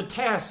to have to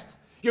test.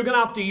 You're going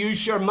to have to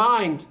use your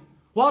mind.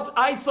 What?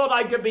 I thought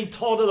I could be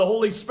taught of the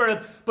Holy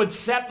Spirit, but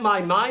set my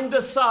mind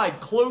aside,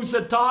 close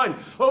it down.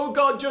 Oh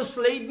God, just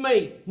lead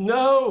me.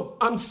 No,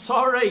 I'm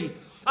sorry.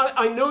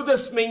 I know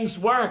this means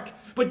work.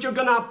 But you're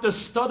going to have to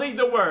study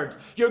the word.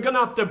 You're going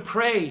to have to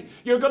pray.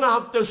 You're going to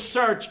have to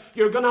search.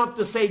 You're going to have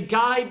to say,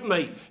 guide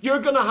me. You're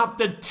going to have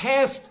to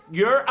test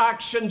your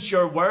actions,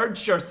 your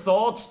words, your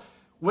thoughts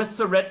with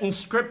the written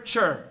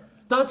scripture.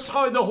 That's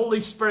how the Holy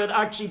Spirit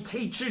actually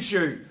teaches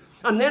you.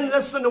 And then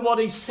listen to what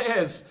he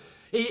says.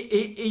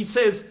 He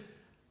says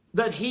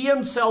that he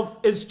himself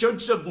is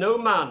judged of no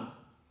man.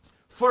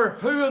 For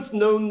who hath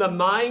known the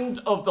mind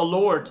of the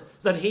Lord,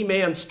 that he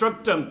may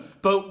instruct him?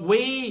 But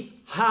we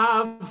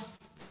have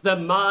the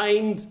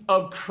mind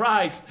of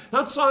Christ.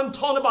 That's what I'm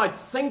talking about,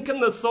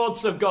 thinking the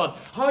thoughts of God.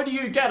 How do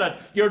you get it?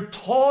 You're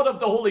taught of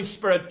the Holy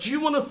Spirit. Do you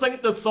want to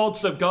think the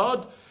thoughts of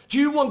God? Do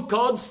you want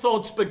God's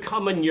thoughts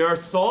becoming your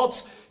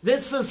thoughts?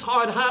 This is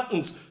how it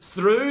happens.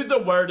 Through the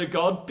Word of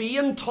God,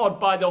 being taught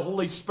by the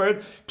Holy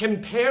Spirit,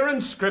 comparing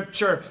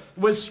Scripture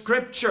with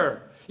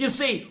Scripture. You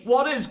see,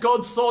 what is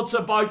God's thoughts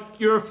about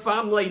your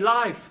family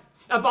life?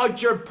 About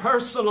your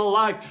personal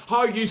life?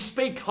 How you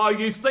speak, how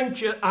you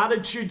think, your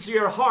attitudes of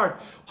your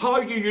heart,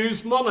 how you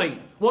use money,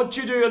 what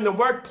you do in the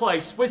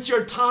workplace, with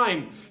your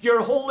time,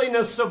 your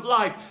holiness of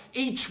life,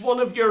 each one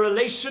of your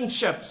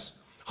relationships.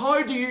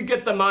 How do you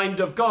get the mind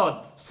of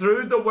God?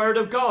 Through the Word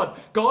of God.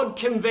 God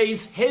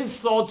conveys his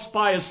thoughts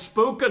by his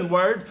spoken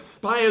word,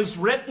 by his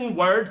written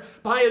word,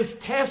 by his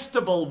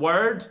testable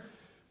word,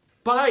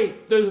 by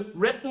the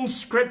written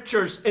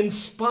scriptures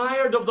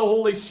inspired of the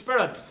Holy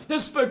Spirit.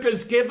 This book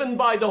is given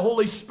by the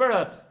Holy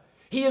Spirit.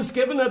 He has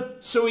given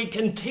it so he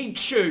can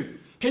teach you.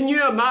 Can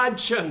you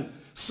imagine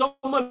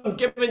someone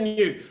giving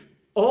you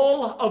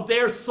all of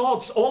their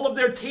thoughts, all of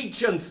their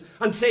teachings,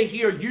 and say,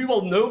 here, you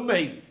will know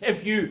me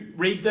if you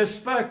read this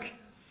book?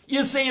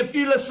 You see, if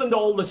you listen to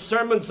all the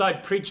sermons I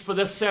preached for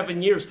this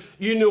 7 years,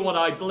 you know what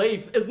I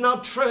believe. Isn't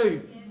that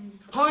true? Yes.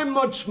 How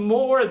much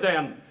more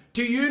then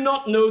do you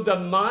not know the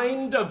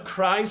mind of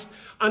Christ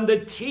and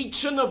the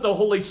teaching of the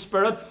Holy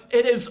Spirit?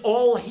 It is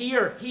all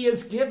here. He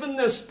has given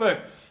this book.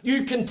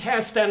 You can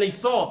test any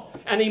thought,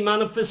 any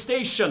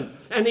manifestation,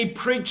 any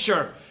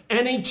preacher,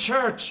 any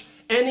church,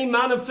 any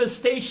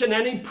manifestation,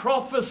 any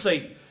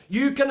prophecy.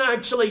 You can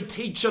actually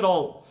teach it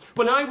all.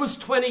 When I was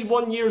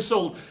 21 years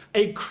old,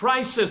 a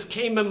crisis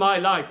came in my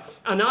life,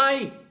 and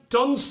I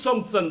done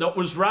something that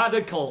was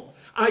radical.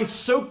 I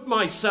soaked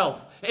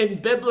myself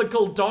in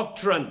biblical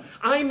doctrine.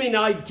 I mean,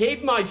 I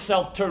gave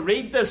myself to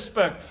read this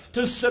book,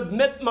 to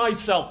submit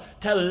myself,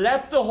 to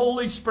let the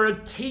Holy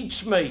Spirit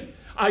teach me.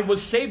 I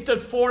was saved at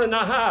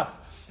 4.5.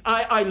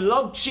 I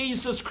loved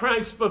Jesus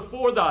Christ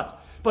before that,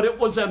 but it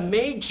was a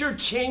major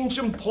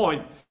changing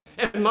point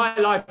in my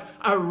life,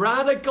 a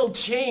radical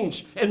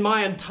change in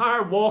my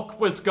entire walk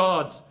with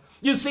God.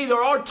 You see,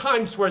 there are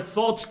times where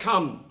thoughts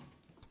come.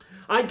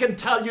 I can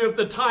tell you of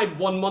the time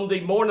one Monday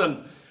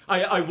morning,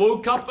 I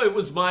woke up, it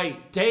was my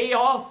day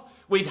off.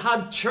 We'd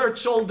had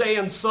church all day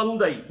on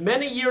Sunday.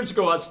 Many years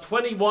ago, I was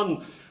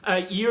 21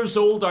 years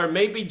old, or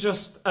maybe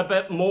just a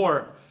bit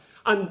more.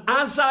 And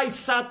as I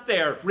sat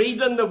there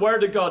reading the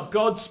Word of God,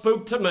 God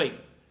spoke to me.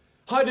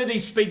 How did he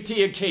speak to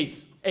you,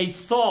 Keith? A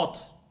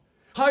thought.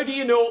 How do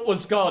you know it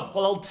was God?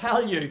 Well, I'll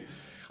tell you.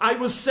 I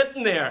was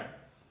sitting there,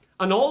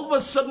 and all of a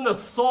sudden a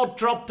thought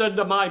dropped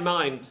into my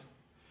mind.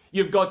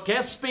 You've got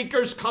guest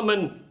speakers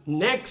coming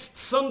next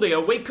Sunday, a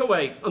week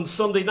away, on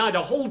Sunday night,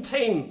 a whole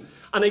team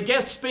and a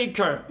guest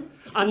speaker.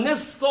 And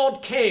this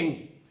thought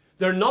came.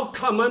 They're not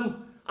coming.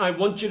 I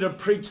want you to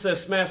preach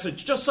this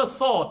message. Just a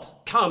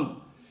thought.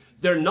 Come.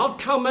 They're not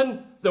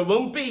coming. They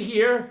won't be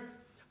here.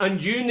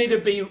 And you need to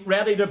be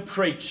ready to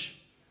preach.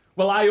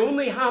 Well, I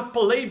only half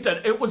believed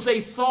it. It was a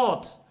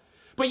thought.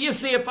 But you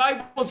see, if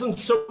I wasn't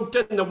soaked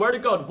in the Word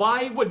of God,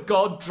 why would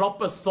God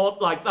drop a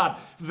thought like that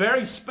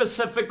very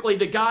specifically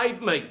to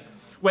guide me?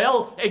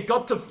 Well, it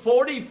got to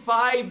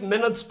 45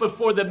 minutes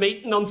before the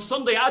meeting on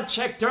Sunday. I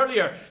checked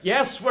earlier.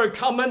 Yes, we're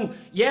coming.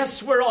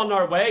 Yes, we're on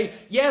our way.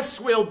 Yes,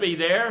 we'll be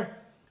there.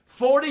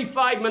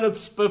 45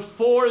 minutes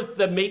before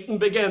the meeting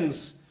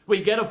begins,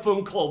 we get a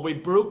phone call.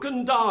 We've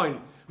broken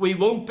down. We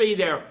won't be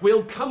there.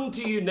 We'll come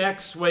to you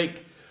next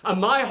week.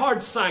 And my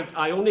heart sank.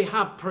 I only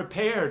had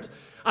prepared.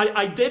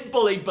 I did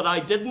believe, but I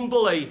didn't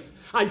believe.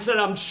 I said,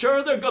 I'm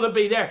sure they're going to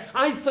be there.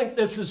 I think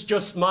this is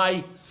just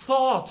my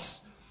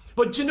thoughts.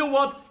 But you know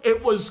what?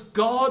 It was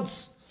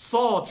God's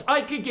thoughts.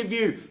 I could give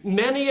you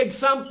many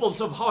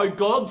examples of how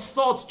God's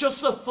thoughts,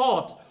 just a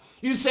thought.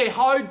 You say,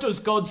 how does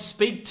God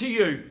speak to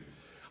you?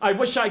 I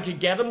wish I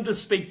could get him to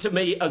speak to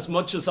me as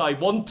much as I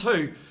want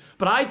to.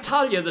 But I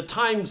tell you, the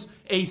times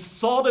a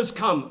thought has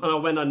come,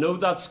 and when I know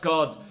that's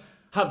God,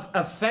 have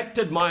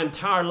affected my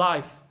entire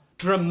life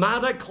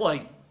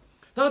dramatically.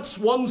 That's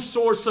one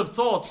source of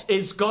thoughts,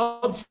 is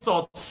God's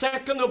thoughts.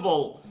 Second of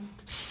all,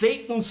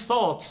 Satan's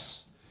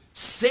thoughts.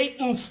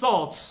 Satan's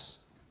thoughts.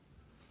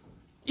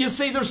 You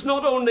see, there's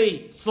not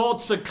only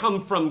thoughts that come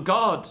from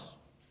God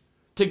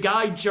to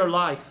guide your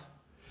life.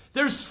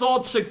 There's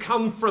thoughts that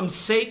come from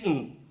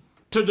Satan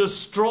to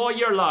destroy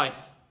your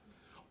life.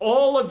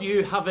 All of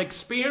you have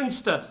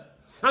experienced it.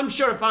 I'm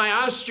sure if I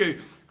asked you,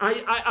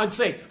 I'd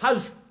say,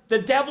 has the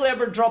devil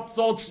ever dropped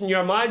thoughts in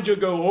your mind? You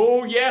go,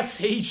 oh yes,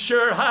 he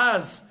sure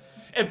has.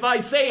 If I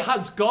say,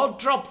 has God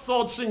dropped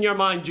thoughts in your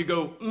mind? You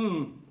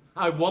go,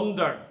 I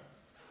wonder.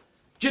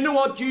 Do you know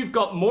what? You've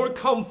got more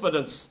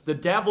confidence the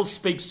devil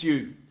speaks to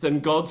you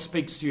than God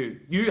speaks to you.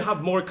 You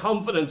have more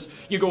confidence.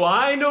 You go,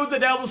 I know the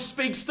devil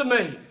speaks to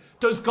me.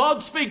 Does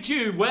God speak to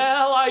you?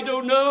 Well, I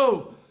don't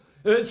know.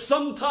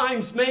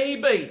 Sometimes,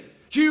 maybe.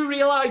 Do you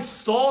realize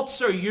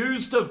thoughts are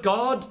used of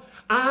God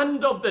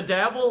and of the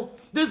devil?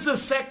 This is a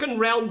second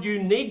realm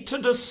you need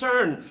to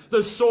discern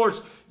the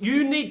source.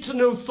 You need to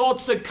know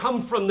thoughts that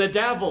come from the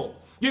devil.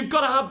 You've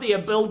got to have the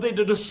ability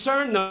to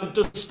discern them,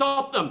 to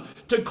stop them,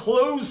 to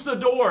close the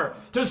door,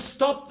 to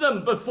stop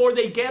them before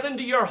they get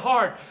into your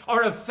heart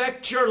or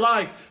affect your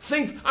life.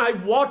 Saints,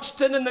 I've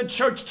watched it in the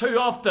church too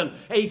often.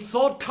 A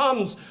thought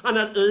comes and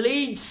it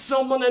leads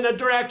someone in a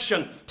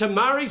direction to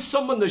marry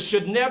someone they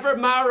should never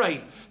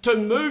marry, to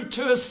move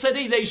to a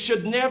city they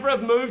should never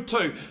have moved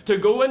to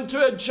go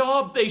into a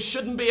job they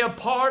shouldn't be a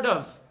part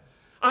of.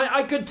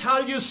 I could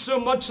tell you so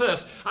much of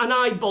this, and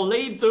I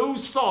believe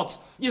those thoughts.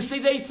 You see,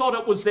 they thought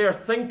it was their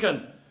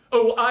thinking.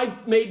 Oh,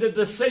 I've made a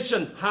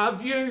decision.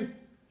 Have you?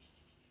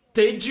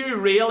 Did you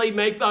really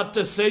make that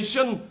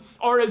decision?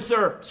 Or is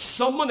there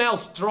someone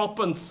else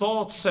dropping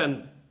thoughts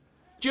in?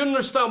 Do you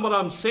understand what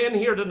I'm saying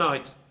here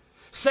tonight?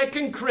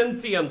 2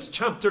 Corinthians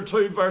chapter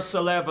 2, verse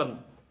 11.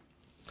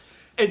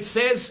 It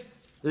says,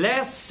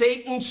 lest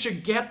Satan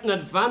should get an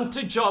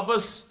advantage of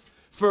us,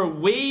 for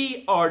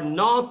we are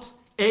not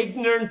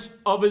ignorant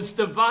of his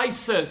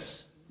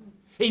devices.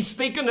 He's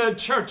speaking to a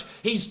church.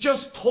 He's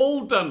just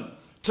told them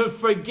to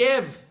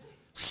forgive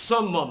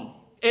someone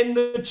in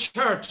the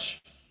church.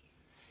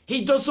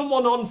 He doesn't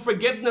want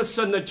unforgiveness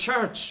in the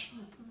church.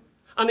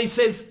 And he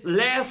says,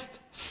 lest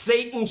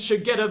Satan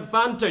should get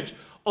advantage.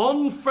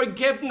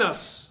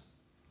 Unforgiveness.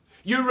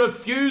 You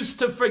refuse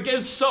to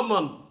forgive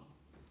someone.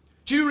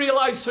 Do you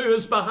realize who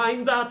is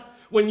behind that?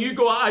 When you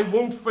go, I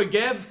won't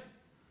forgive.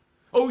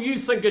 Oh, you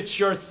think it's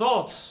your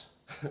thoughts.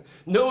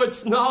 No,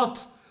 it's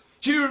not.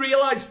 Do you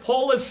realize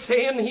Paul is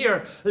saying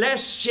here,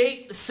 lest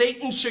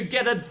Satan should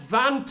get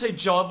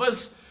advantage of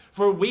us,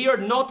 for we are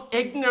not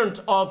ignorant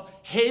of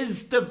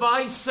his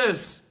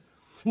devices.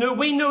 Now,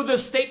 we know the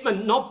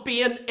statement, not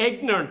being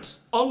ignorant,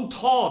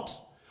 untaught,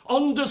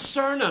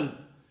 undiscerning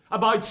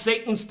about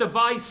Satan's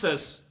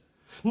devices.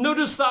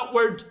 Notice that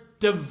word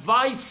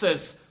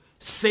devices,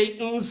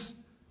 Satan's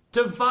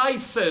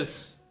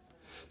devices.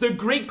 The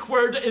Greek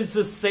word is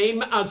the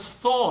same as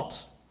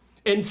thought.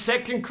 In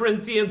 2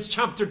 Corinthians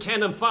chapter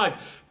 10 and 5,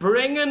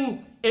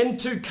 bringing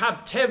into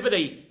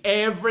captivity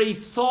every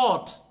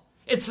thought.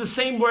 It's the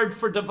same word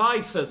for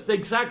devices, the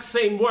exact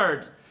same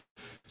word.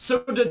 So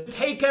to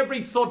take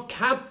every thought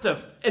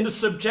captive into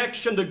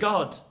subjection to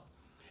God.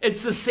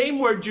 It's the same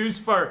word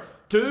used for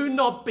do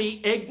not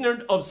be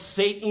ignorant of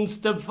Satan's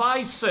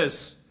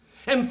devices.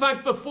 In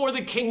fact, before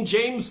the King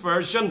James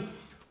Version,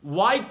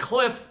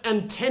 Wycliffe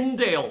and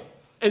Tyndale,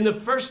 in the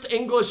first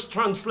English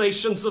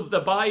translations of the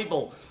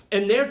Bible,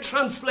 in their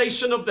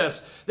translation of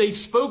this, they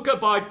spoke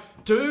about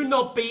do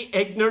not be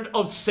ignorant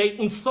of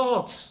Satan's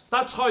thoughts.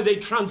 That's how they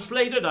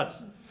translated it.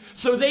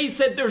 So they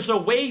said there's a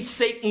way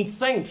Satan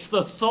thinks,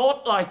 the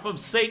thought life of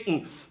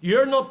Satan,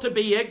 you're not to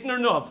be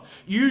ignorant of.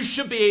 You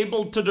should be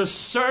able to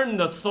discern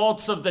the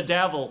thoughts of the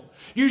devil.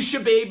 You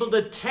should be able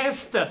to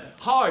test it.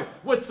 How?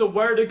 With the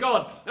Word of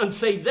God. And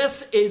say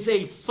this is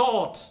a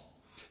thought.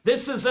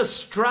 This is a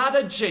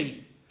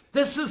strategy.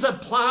 This is a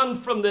plan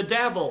from the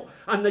devil,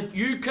 and that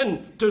you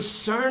can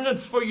discern it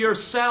for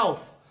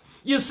yourself.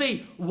 You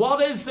see, what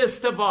is this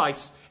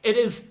device? It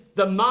is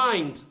the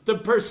mind, the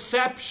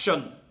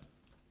perception.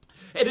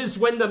 It is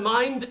when the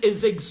mind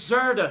is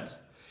exerted.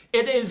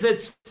 It is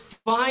its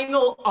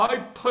final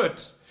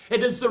output.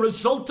 It is the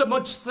result of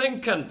much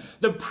thinking,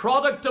 the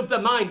product of the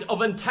mind,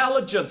 of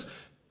intelligence.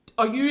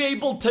 Are you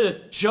able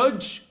to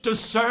judge,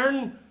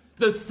 discern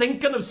the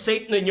thinking of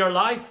Satan in your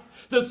life?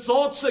 The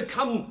thoughts that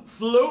come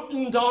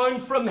floating down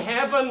from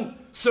heaven,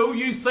 so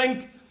you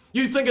think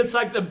it's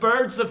like the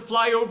birds that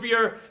fly over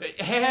your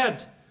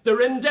head.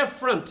 They're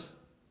indifferent.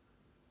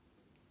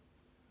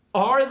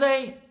 Are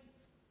they?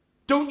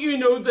 Don't you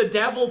know the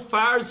devil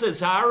fires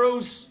his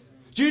arrows?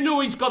 Do you know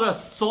he's got a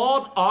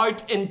thought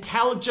out,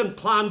 intelligent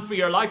plan for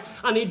your life?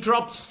 And he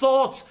drops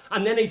thoughts,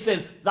 and then he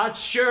says,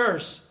 that's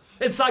yours.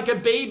 It's like a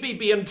baby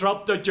being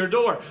dropped at your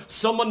door.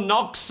 Someone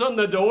knocks on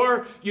the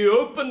door, you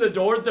open the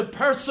door, the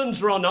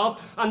person's run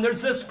off, and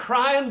there's this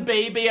crying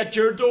baby at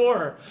your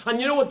door.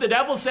 And you know what the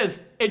devil says?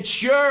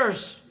 It's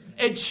yours.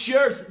 It's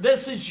yours.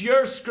 This is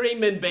your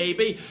screaming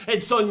baby.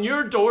 It's on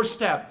your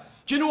doorstep.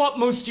 Do you know what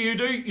most of you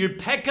do? You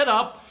pick it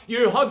up,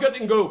 you hug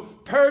it and go,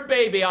 poor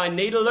baby, I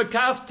need to look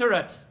after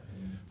it.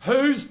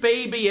 Whose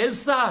baby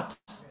is that?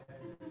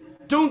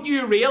 Don't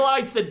you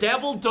realize the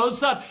devil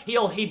does that?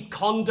 He'll heap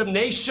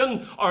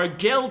condemnation or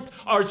guilt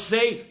or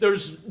say do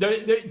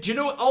you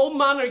know, all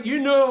manner,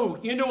 you know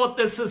what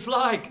this is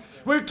like.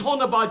 We're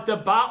talking about the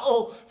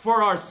battle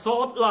for our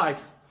thought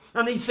life.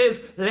 And he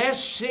says,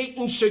 lest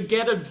Satan should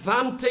get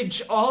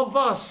advantage of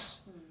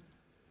us.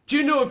 Do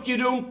you know if you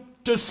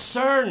don't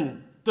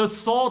discern the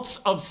thoughts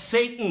of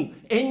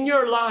Satan in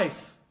your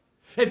life,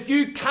 If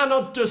you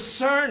cannot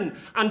discern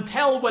and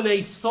tell when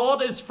a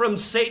thought is from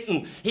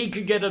Satan, he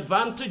could get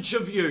advantage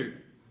of you.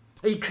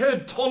 He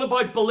could. Talk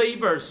about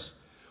believers.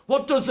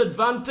 What does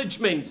advantage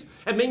mean?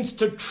 It means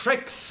to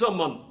trick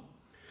someone,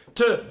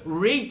 to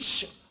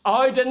reach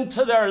out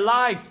into their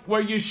life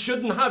where you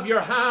shouldn't have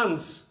your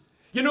hands.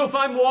 You know, if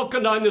I'm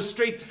walking down the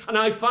street and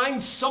I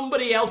find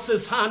somebody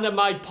else's hand in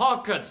my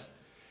pocket,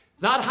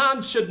 that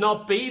hand should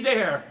not be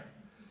there.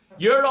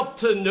 You're up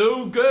to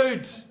no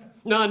good.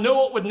 Now, I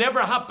know it would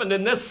never happen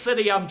in this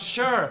city, I'm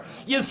sure.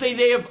 You see,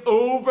 they have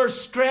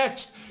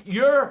overstretched.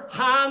 Your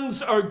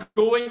hands are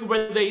going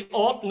where they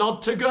ought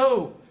not to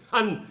go.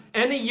 And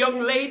any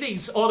young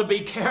ladies ought to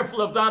be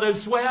careful of that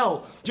as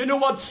well. Do you know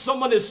what?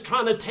 Someone is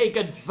trying to take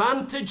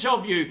advantage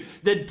of you.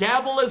 The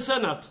devil is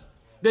in it.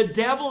 The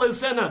devil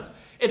is in it.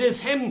 It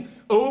is him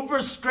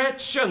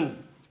overstretching,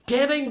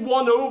 getting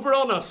one over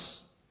on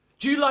us.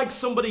 Do you like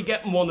somebody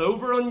getting one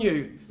over on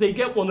you? They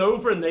get one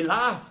over and they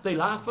laugh. They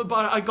laugh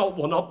about it. I got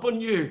one up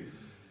on you.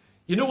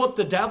 You know what?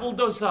 The devil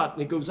does that.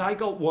 And he goes, I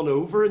got one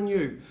over on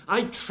you.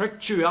 I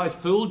tricked you. I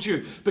fooled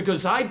you.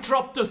 Because I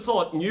dropped a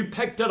thought and you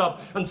picked it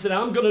up and said,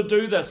 I'm going to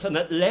do this. And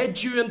it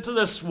led you into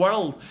this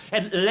world.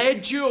 It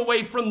led you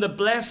away from the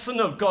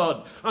blessing of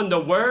God and the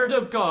word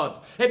of God.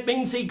 It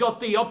means he got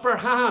the upper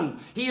hand.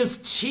 He has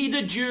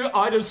cheated you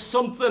out of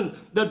something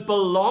that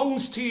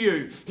belongs to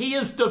you. He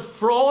has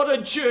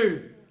defrauded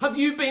you. Have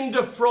you been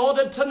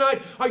defrauded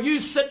tonight? Are you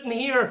sitting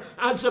here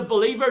as a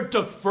believer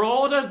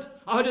defrauded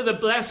out of the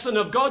blessing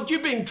of God?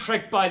 You've been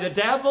tricked by the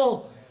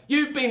devil.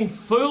 You've been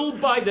fooled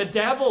by the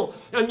devil.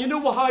 And you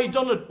know how he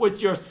done it? With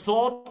your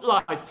thought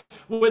life,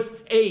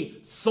 with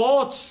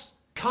thoughts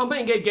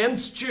coming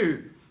against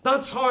you.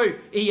 That's how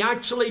he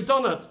actually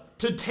done it,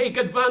 to take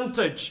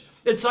advantage.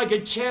 It's like a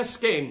chess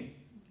game.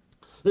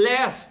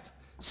 Lest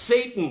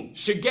Satan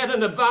should get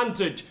an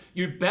advantage,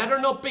 you better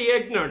not be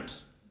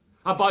ignorant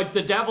about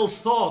the devil's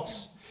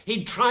thoughts.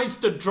 He tries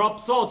to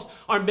drop thoughts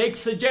or make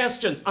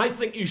suggestions. I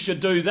think you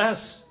should do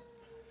this.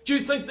 Do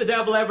you think the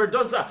devil ever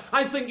does that?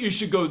 I think you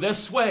should go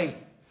this way.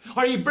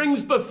 Or he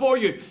brings before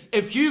you,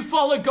 if you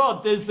follow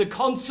God, there's the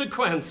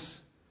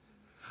consequence.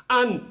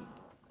 And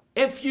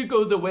if you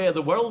go the way of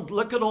the world,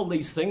 look at all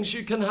these things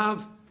you can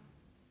have.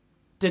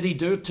 Did he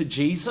do it to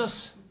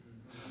Jesus?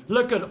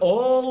 Look at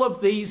all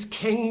of these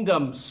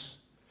kingdoms.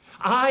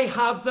 I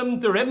have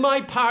them. They're in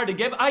my power to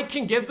give. I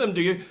can give them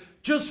to you.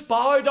 Just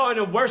bow down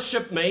and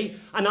worship me,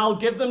 and I'll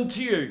give them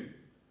to you.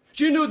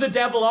 Do you know the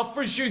devil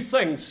offers you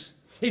things?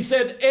 He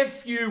said,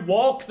 if you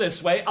walk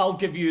this way, I'll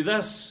give you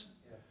this.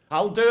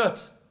 I'll do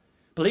it.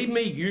 Believe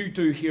me, you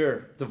do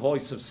hear the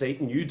voice of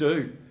Satan. You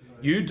do.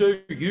 You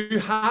do. You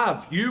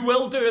have. You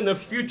will do in the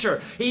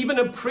future. Even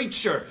a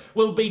preacher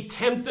will be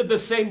tempted the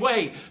same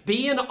way,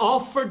 being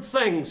offered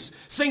things.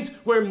 Saints,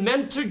 we're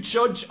meant to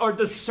judge or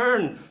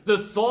discern the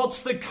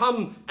thoughts that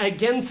come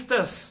against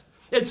us.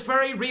 It's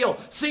very real.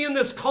 See, in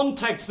this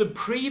context, the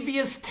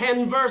previous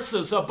 10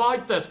 verses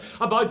about this,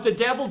 about the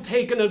devil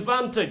taking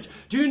advantage.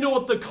 Do you know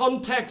what the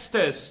context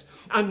is?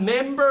 A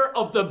member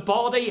of the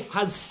body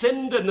has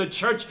sinned in the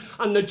church,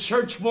 and the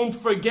church won't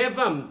forgive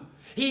him.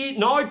 He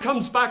now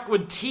comes back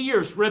with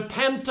tears,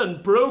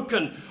 repentant,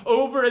 broken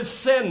over his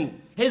sin,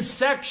 his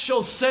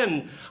sexual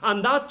sin,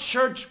 and that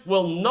church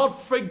will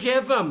not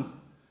forgive him.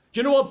 Do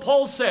you know what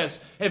Paul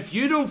says? If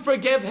you don't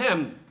forgive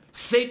him,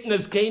 Satan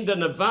has gained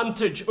an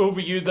advantage over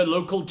you, the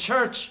local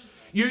church.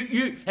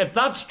 If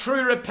that's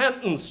true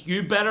repentance,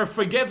 you better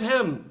forgive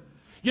him.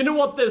 You know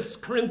what this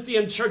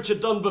Corinthian church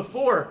had done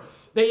before?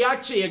 They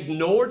actually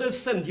ignored his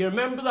sin. Do you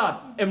remember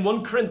that? In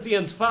 1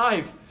 Corinthians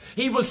 5.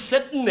 He was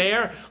sitting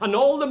there, and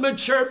all the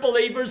mature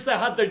believers, they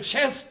had their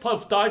chest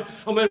puffed out,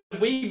 and when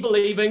we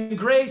believe in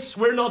grace,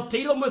 we're not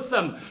dealing with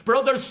them.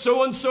 Brother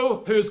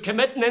so-and-so who's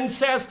committing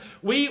incest,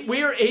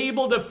 we're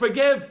able to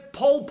forgive.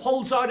 Paul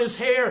pulls out his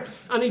hair,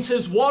 and he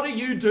says, what are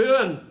you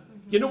doing?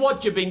 You know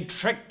what? You've been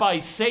tricked by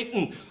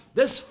Satan.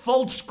 This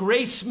false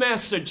grace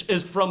message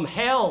is from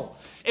hell.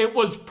 It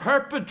was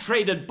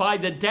perpetrated by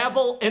the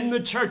devil in the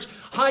church.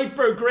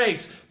 Hyper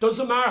grace.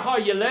 Doesn't matter how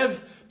you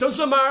live.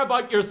 Doesn't matter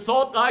about your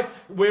thought life.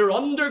 We're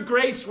under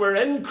grace. We're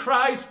in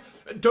Christ.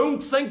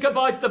 Don't think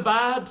about the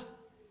bad.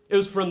 It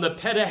was from the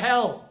pit of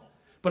hell.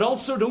 But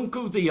also don't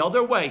go the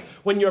other way.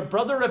 When your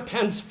brother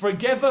repents,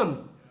 forgive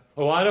him.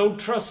 Oh, I don't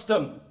trust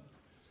him.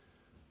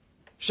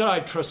 Should I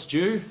trust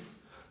you?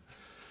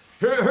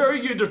 Who are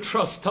you to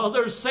trust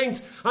others?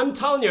 Saints, I'm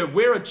telling you,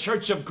 we're a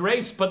church of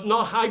grace, but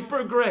not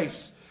hyper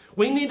grace.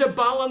 We need a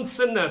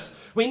balance in this.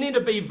 We need to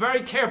be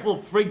very careful.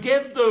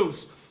 Forgive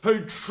those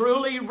who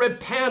truly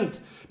repent,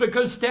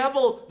 because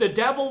the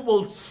devil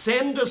will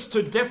send us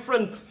to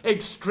different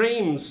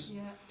extremes.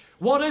 Yeah.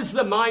 What is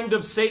the mind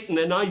of Satan?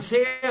 In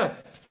Isaiah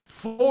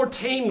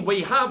 14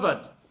 we have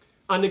it.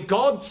 And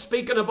God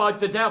speaking about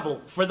the devil,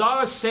 for thou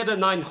hast said in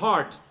thine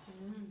heart,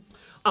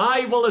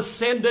 I will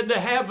ascend into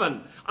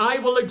heaven. I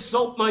will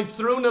exalt my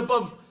throne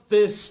above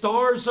the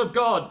stars of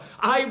God.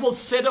 I will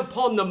sit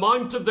upon the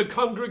mount of the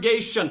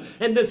congregation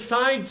in the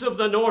sides of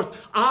the north.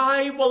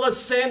 I will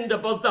ascend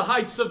above the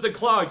heights of the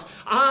clouds.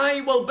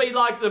 I will be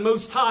like the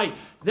Most High.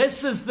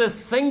 This is the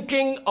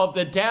thinking of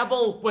the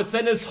devil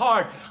within his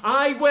heart.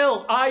 I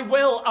will, I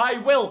will, I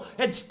will.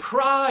 It's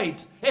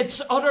pride.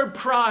 It's utter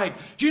pride.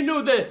 Do you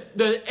know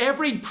that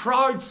every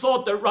proud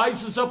thought that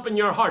rises up in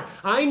your heart,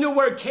 I know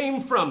where it came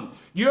from.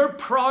 You're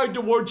proud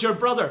towards your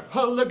brother.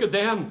 Oh, look at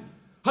them.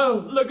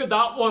 Oh, look at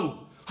that one.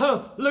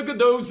 Oh, look at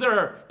those that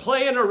are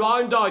playing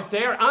around out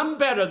there. I'm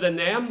better than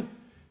them.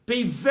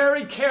 Be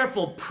very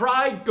careful.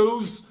 Pride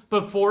goes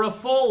before a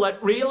fall. It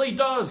really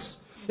does.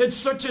 It's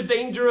such a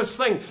dangerous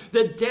thing.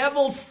 The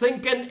devil's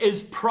thinking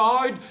is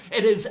proud.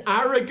 It is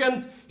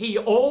arrogant. He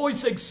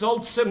always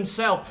exalts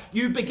himself.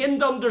 You begin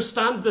to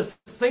understand the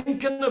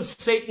thinking of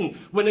Satan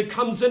when it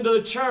comes into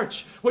the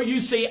church, where you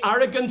see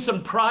arrogance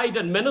and pride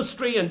in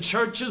ministry and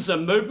churches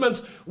and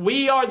movements.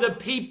 We are the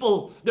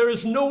people. There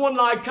is no one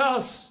like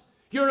us.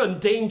 You're on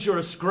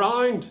dangerous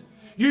ground.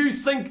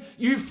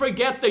 You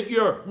forget that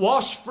you're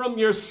washed from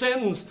your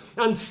sins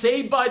and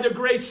saved by the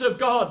grace of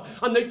God,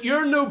 and that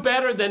you're no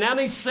better than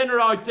any sinner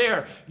out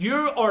there.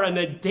 You are in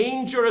a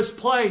dangerous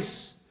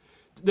place.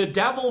 The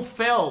devil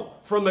fell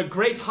from a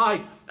great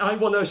height, I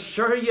want to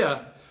assure you.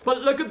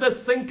 But look at the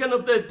thinking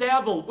of the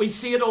devil. We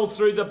see it all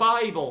through the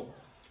Bible.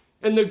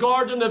 In the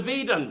Garden of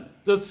Eden,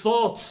 the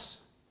thoughts.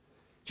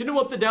 Do you know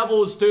what the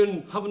devil was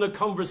doing, having a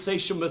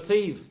conversation with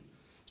Eve?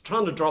 He's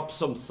trying to drop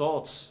some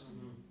thoughts.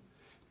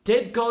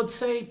 Did God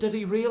say? Did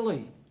he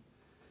really?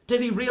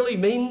 Did he really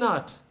mean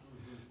that?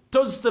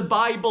 Does the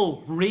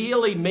Bible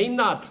really mean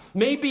that?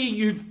 Maybe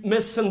you've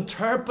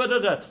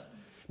misinterpreted it.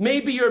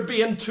 Maybe you're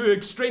being too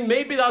extreme.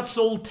 Maybe that's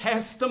Old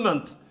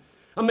Testament.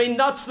 I mean,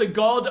 that's the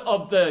God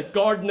of the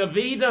Garden of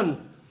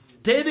Eden.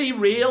 Did he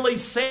really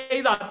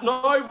say that?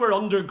 Now we're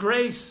under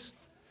grace.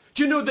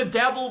 Do you know the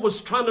devil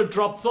was trying to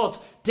drop thoughts?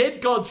 Did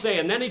God say?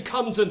 And then he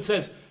comes and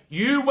says,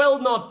 you will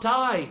not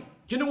die.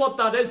 Do you know what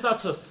that is?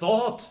 That's a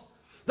thought.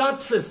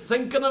 That's the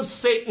thinking of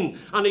Satan,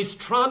 and he's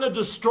trying to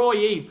destroy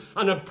Eve,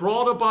 and it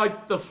brought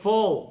about the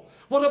fall.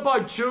 What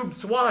about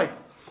Job's wife?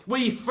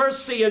 We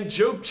first see in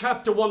Job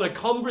chapter 1 a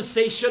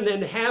conversation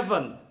in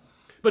heaven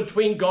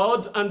between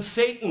God and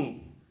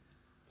Satan.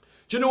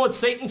 Do you know what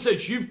Satan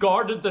says? You've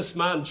guarded this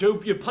man,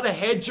 Job. You put a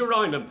hedge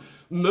around him.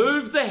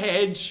 Move the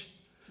hedge.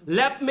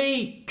 Let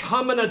me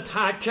come and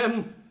attack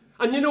him.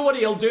 And you know what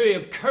he'll do?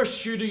 He'll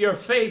curse you to your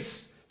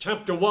face.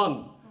 Chapter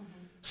 1.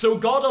 So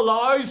God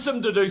allows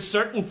him to do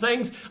certain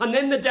things, and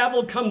then the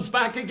devil comes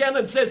back again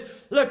and says,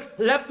 look,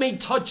 let me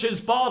touch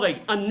his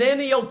body, and then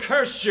he'll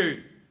curse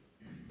you.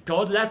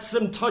 God lets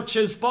him touch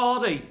his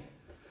body.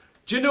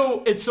 Do you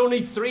know, it's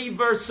only 3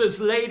 verses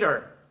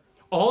later,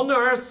 on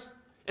earth,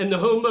 in the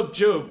home of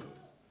Job,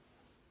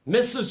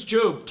 Mrs.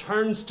 Job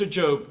turns to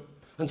Job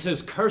and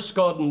says, curse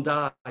God and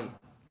die.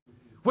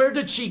 Where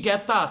did she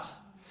get that?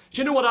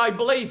 Do you know what I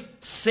believe?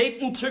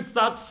 Satan took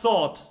that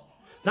thought.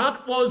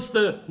 That was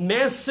the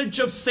message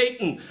of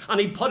Satan,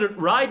 and he put it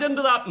right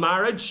into that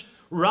marriage,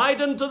 right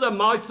into the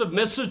mouth of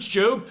Mrs.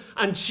 Job,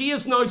 and she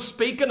is now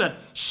speaking it.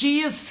 She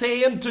is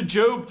saying to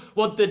Job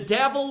what the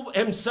devil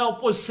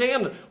himself was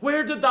saying.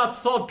 Where did that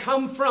thought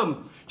come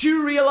from? Do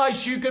you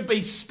realize you could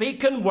be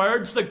speaking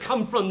words that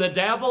come from the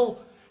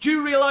devil? Do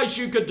you realize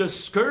you could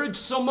discourage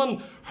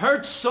someone,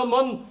 hurt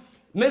someone,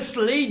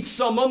 mislead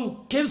someone,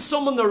 give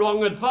someone the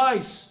wrong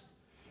advice?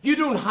 You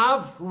don't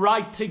have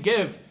right to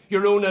give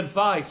your own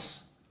advice.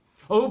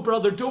 Oh,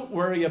 brother, don't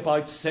worry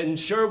about sin.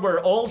 Sure, we're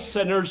all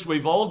sinners.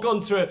 We've all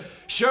gone through it.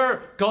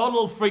 Sure, God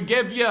will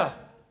forgive you.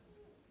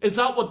 Is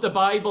that what the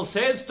Bible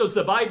says? Does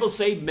the Bible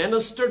say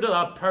minister to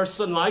that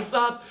person like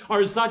that?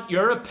 Or is that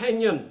your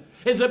opinion?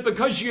 Is it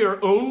because of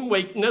your own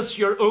weakness,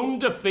 your own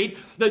defeat,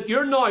 that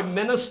you're now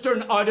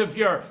ministering out of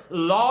your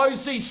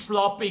lousy,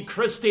 sloppy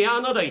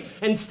Christianity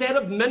instead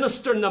of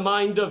ministering the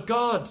mind of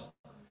God?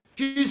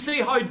 Do you see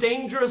how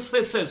dangerous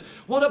this is?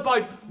 What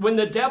about when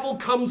the devil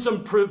comes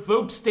and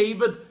provokes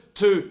David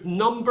to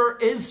number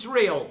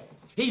Israel?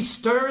 He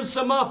stirs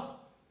him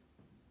up.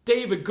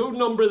 David, go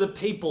number the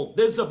people.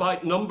 This is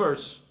about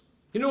numbers.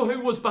 You know who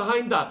was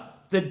behind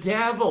that? The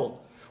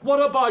devil. What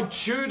about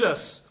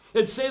Judas?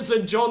 It says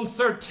in John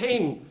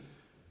 13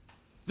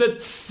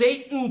 that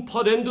Satan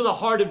put into the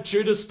heart of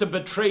Judas to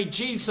betray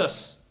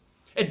Jesus.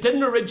 It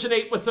didn't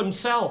originate with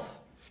himself.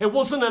 It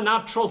wasn't a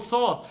natural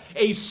thought.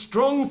 A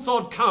strong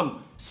thought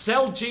come.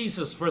 Sell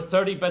Jesus for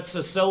 30 bits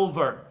of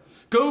silver.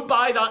 Go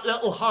buy that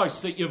little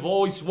house that you've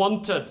always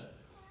wanted.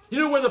 You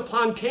know where the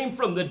plan came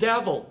from? The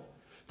devil.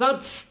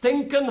 That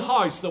stinking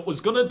house that was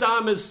going to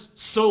damn his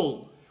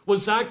soul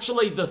was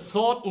actually the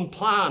thought and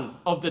plan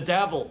of the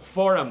devil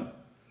for him.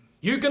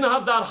 You can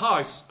have that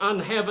house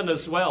and heaven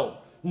as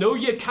well. No,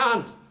 you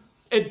can't.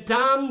 It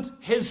damned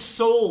his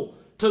soul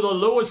to the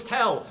lowest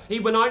hell. He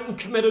went out and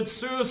committed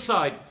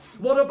suicide.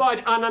 What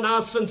about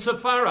Ananias and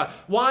Sapphira?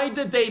 Why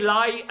did they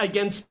lie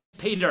against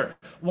Peter?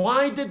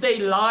 Why did they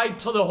lie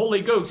to the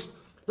Holy Ghost?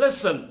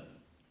 Listen,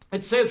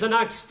 it says in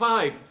Acts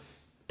 5,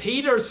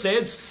 Peter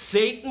says,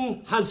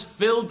 Satan has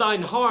filled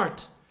thine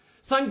heart.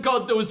 Thank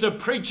God there was a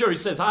preacher who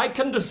says, I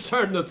can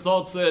discern the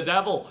thoughts of the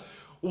devil.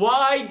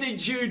 Why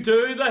did you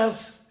do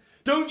this?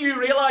 Don't you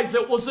realize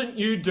it wasn't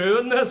you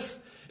doing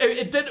this?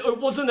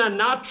 It wasn't a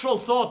natural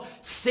thought.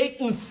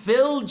 Satan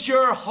filled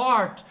your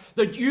heart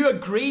that you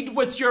agreed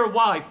with your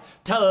wife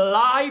to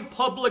lie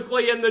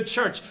publicly in the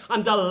church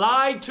and to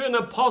lie to an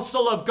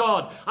apostle of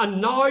God. And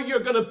now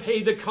you're going to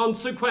pay the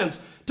consequence.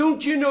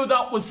 Don't you know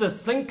that was the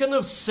thinking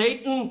of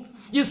Satan?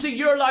 You see,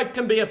 your life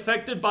can be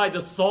affected by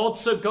the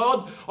thoughts of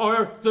God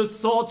or the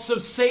thoughts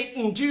of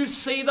Satan. Do you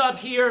see that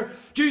here?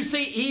 Do you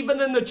see, even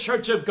in the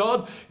church of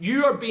God,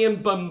 you are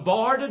being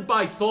bombarded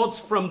by thoughts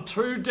from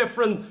two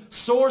different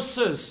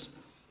sources.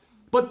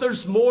 But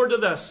there's more to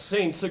this,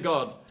 saints of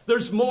God.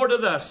 There's more to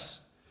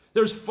this.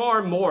 There's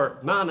far more.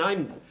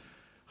 Man,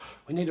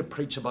 we need to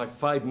preach about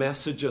 5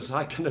 messages,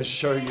 I can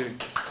assure you.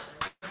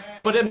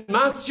 But in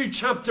Matthew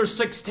chapter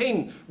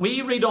 16,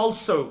 we read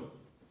also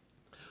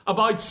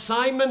about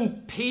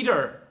Simon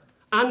Peter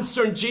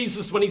answering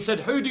Jesus when he said,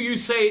 who do you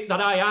say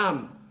that I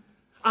am?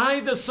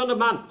 I, the Son of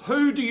Man,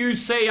 who do you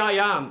say I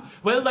am?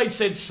 Well, they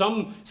said,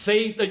 some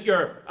say that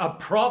you're a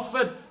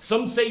prophet,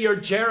 some say you're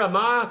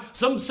Jeremiah,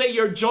 some say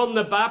you're John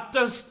the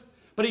Baptist.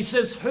 But he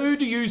says, who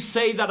do you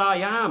say that I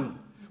am?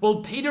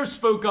 Well, Peter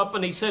spoke up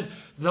and he said,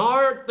 thou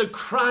art the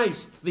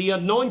Christ, the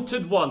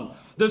anointed one,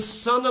 the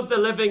Son of the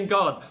living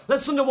God.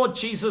 Listen to what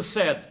Jesus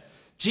said.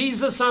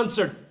 Jesus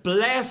answered,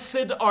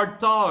 blessed art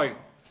thou,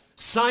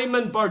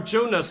 Simon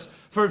Bar-Jonas,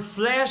 for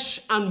flesh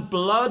and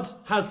blood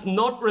hath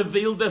not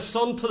revealed this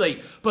unto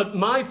thee, but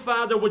my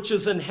Father which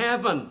is in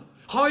heaven.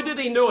 How did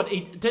he know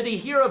it? Did he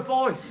hear a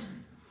voice?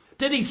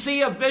 Did he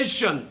see a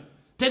vision?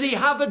 Did he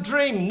have a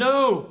dream?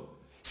 No.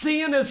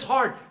 See, in his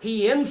heart,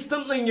 he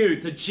instantly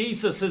knew that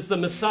Jesus is the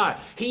Messiah.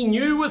 He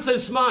knew with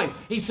his mind.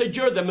 He said,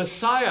 you're the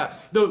Messiah,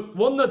 the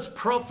one that's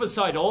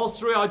prophesied all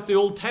throughout the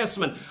Old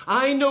Testament.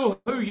 I know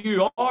who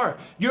you are.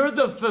 You're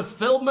the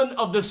fulfillment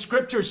of the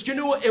scriptures. Do you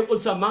know what? It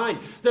was a mind.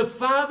 The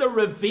Father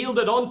revealed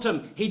it unto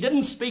him. He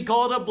didn't speak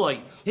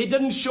audibly. He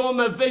didn't show him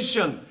a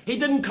vision. He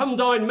didn't come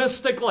down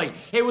mystically.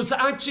 It was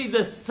actually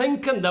the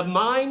thinking, the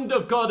mind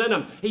of God in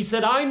him. He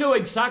said, I know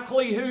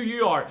exactly who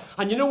you are.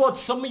 And you know what?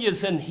 Some of you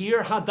in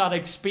here had that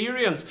experience.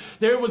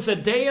 There was a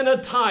day and a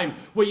time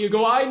where you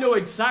go, I know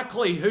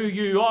exactly who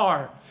you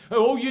are.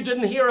 Oh, you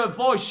didn't hear a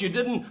voice. You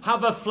didn't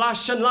have a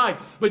flashing light.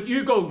 But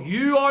you go,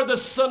 you are the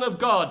Son of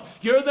God.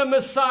 You're the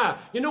Messiah.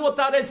 You know what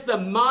that is? The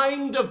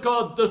mind of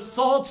God, the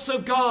thoughts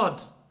of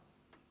God.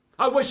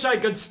 I wish I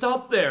could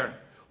stop there.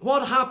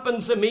 What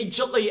happens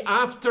immediately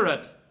after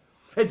it?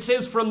 It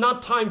says, from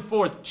that time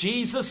forth,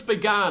 Jesus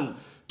began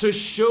to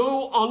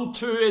show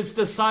unto his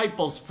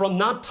disciples from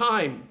that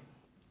time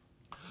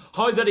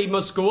how that he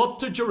must go up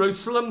to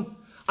Jerusalem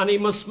and he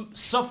must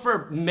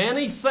suffer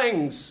many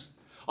things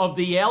of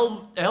the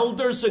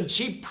elders and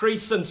chief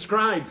priests and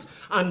scribes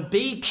and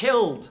be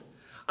killed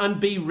and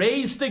be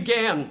raised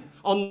again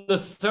on the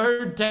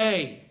 3rd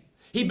day.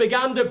 He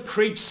began to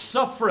preach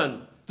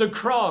suffering, the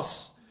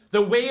cross,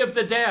 the way of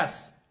the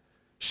death.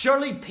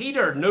 Surely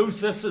Peter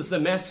knows this is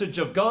the message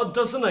of God,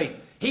 doesn't he?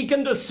 He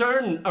can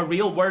discern a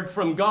real word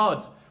from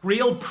God,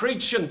 real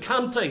preaching,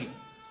 can't he?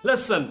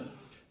 Listen.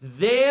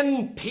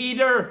 Then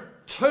Peter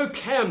took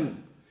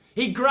him.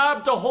 He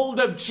grabbed a hold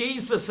of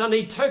Jesus and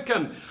he took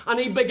him and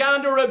he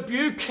began to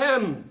rebuke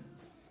him.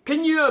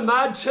 Can you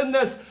imagine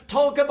this?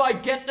 Talk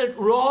about getting it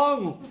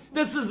wrong.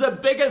 This is the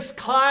biggest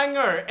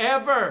clangor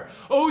ever.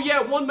 Oh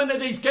yeah, one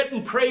minute he's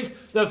getting praised.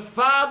 The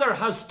Father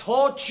has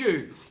taught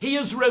you. He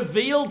has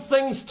revealed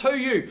things to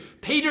you.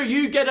 Peter,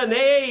 you get an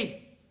A.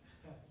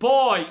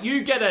 Boy,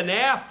 you get an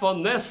F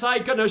on this, I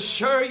can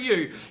assure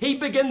you. He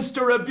begins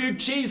to rebuke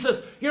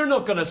Jesus. You're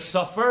not going to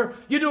suffer.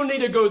 You don't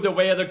need to go the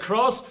way of the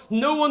cross.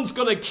 No one's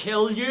going to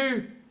kill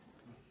you.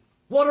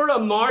 What a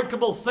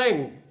remarkable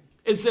thing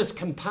is this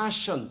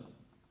compassion.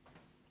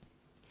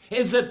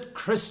 Is it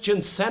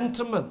Christian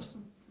sentiment?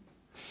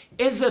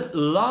 Is it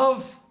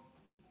love?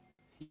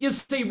 You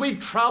see, we've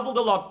traveled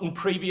a lot in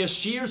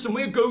previous years and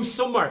we go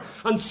somewhere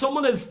and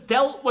someone has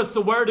dealt with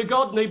the Word of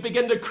God and they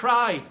begin to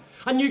cry.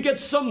 And you get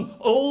some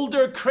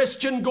older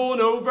Christian going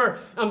over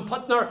and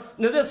putting their...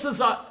 Now this is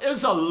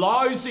a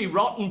lousy,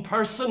 rotten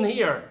person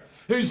here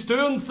who's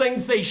doing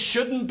things they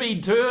shouldn't be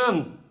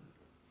doing.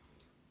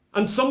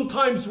 And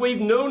sometimes we've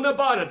known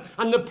about it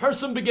and the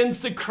person begins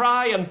to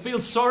cry and feel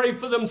sorry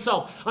for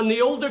themselves. And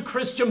the older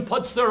Christian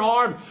puts their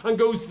arm and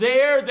goes,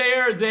 there,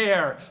 there,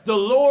 there. The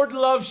Lord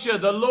loves you.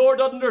 The Lord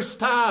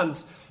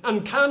understands.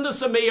 And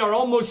Candace and me are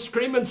almost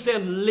screaming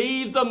saying,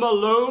 leave them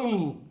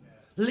alone.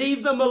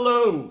 Leave them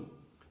alone.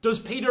 Does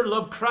Peter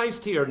love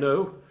Christ here?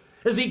 No.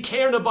 Is he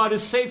caring about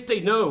his safety?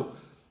 No.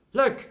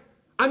 Look,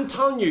 I'm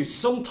telling you,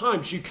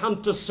 sometimes you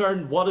can't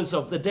discern what is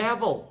of the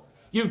devil.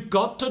 You've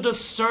got to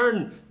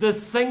discern the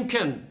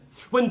thinking.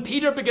 When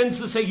Peter begins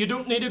to say, you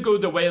don't need to go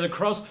the way of the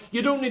cross,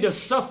 you don't need to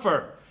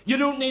suffer, you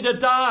don't need to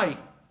die.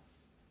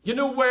 You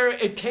know where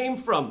it came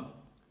from?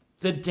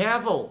 The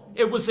devil.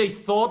 It was a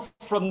thought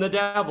from the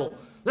devil.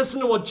 Listen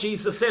to what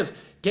Jesus says.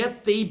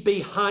 "Get thee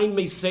behind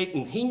me,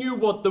 Satan." He knew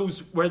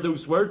where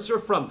those words are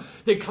from.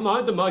 They come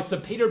out of the mouth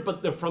of Peter,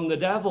 but they're from the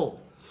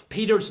devil.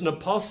 Peter's an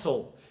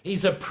apostle.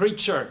 He's a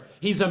preacher.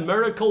 He's a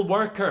miracle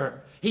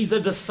worker. He's a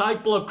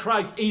disciple of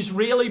Christ. He's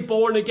really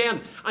born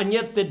again. And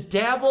yet the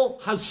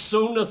devil has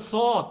sown a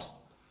thought.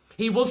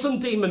 He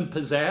wasn't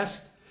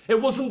demon-possessed.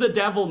 It wasn't the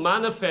devil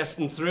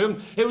manifesting through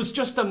him. It was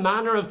just a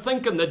manner of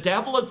thinking. The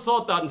devil had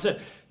thought that and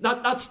said,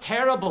 that's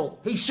terrible.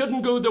 He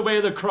shouldn't go the way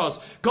of the cross.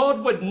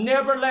 God would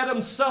never let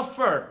him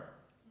suffer.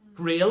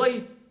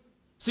 Really?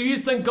 So you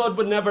think God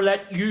would never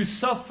let you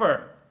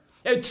suffer?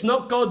 It's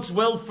not God's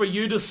will for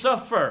you to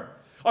suffer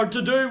or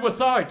to do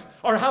without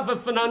or have a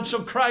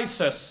financial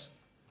crisis.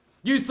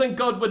 You think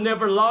God would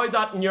never allow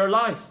that in your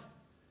life?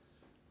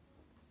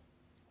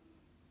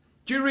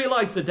 Do you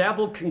realize the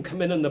devil can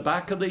come in the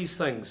back of these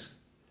things?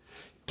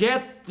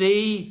 "Get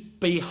thee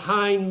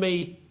behind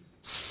me,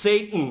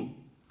 Satan.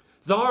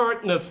 Thou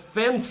art an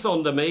offence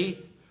unto me,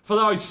 for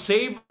thou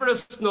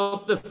savourest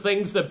not the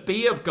things that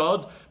be of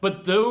God,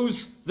 but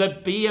those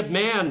that be of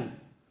men."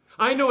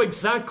 I know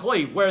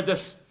exactly where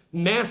this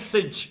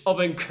message of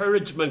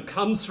encouragement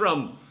comes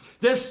from.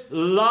 This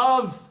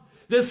love,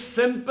 this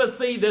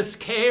sympathy, this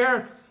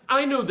care.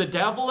 I know the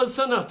devil is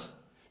in it.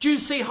 Do you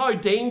see how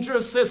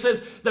dangerous this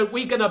is? That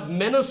we can have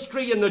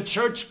ministry in the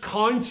church,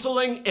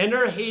 counseling,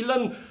 inner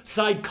healing,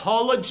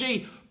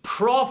 psychology,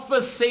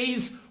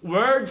 prophecies,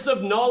 words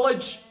of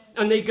knowledge,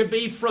 and they could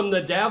be from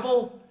the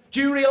devil.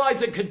 Do you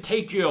realize it could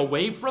take you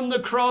away from the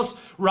cross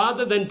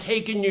rather than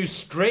taking you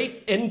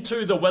straight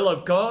into the will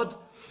of God?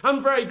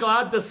 I'm very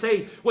glad to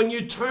say, when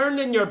you turn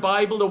in your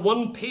Bible to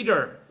 1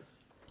 Peter,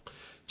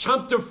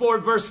 chapter 4,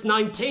 verse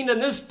 19,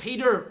 and this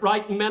Peter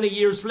writing many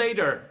years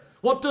later,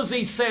 what does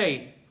he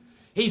say?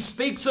 He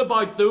speaks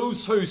about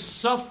those who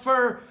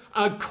suffer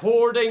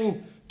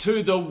according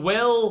to the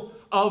will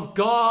of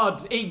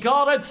God. He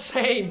got it,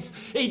 saints.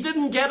 He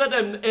didn't get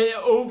it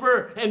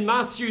over in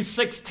Matthew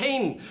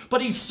 16,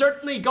 but he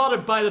certainly got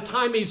it by the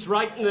time he's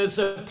writing his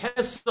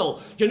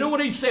epistle. You know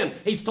what he's saying?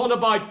 He's talking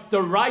about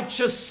the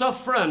righteous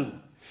suffering.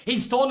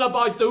 He's talking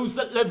about those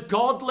that live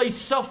godly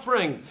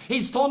suffering.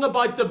 He's talking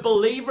about the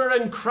believer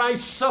in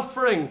Christ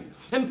suffering.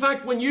 In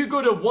fact, when you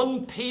go to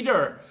 1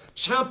 Peter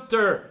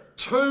chapter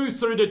 2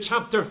 through to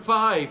chapter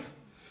 5,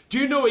 do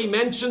you know he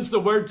mentions the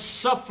word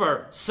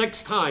suffer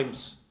 6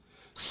 times,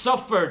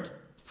 suffered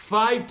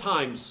 5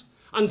 times,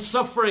 and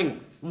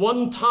suffering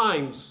 1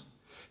 time?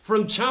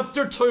 From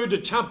chapter 2 to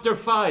chapter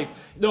 5,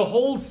 the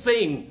whole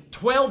theme,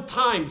 12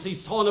 times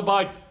he's talking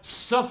about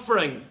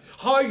suffering.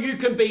 How you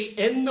can be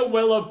in the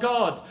will of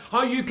God,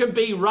 how you can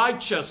be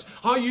righteous,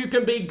 how you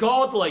can be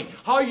godly,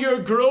 how you're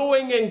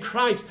growing in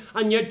Christ,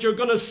 and yet you're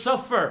going to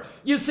suffer.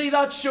 You see,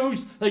 that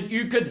shows that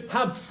you could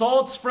have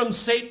thoughts from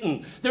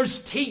Satan.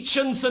 There's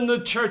teachings in the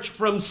church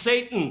from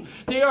Satan.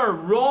 They are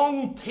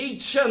wrong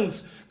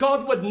teachings.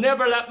 God would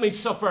never let me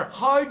suffer.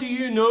 How do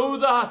you know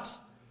that?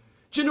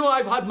 Do you know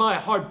I've had my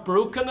heart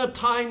broken at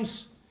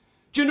times?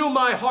 Do you know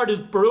my heart is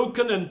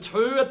broken in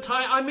 2 at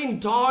times? I mean,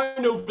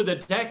 down over the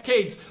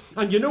decades.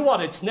 And you know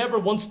what? It's never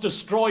once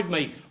destroyed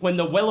me when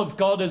the will of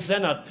God is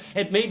in it.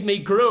 It made me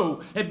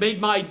grow. It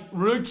made my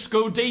roots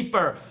go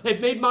deeper.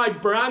 It made my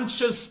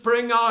branches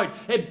spring out.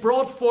 It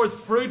brought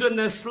forth fruit in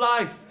this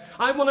life.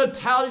 I want to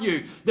tell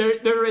you,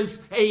 there is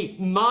a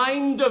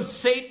mind of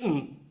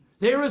Satan.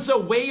 There is a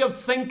way of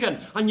thinking,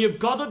 and you've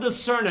got to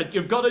discern it.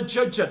 You've got to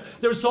judge it.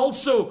 There's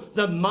also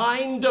the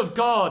mind of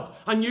God,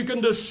 and you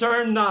can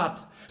discern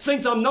that.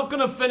 Saints, I'm not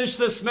going to finish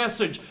this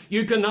message.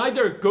 You can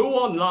either go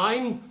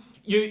online,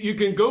 you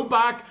can go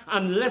back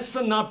and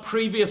listen to that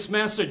previous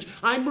message.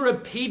 I'm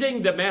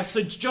repeating the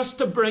message just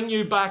to bring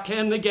you back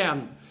in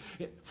again.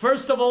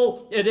 First of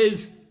all, it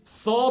is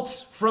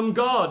thoughts from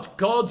God,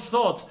 God's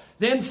thoughts.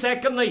 Then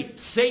secondly,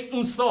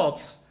 Satan's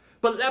thoughts.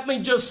 But let me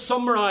just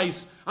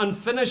summarize and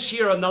finish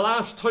here on the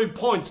last 2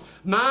 points.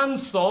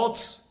 Man's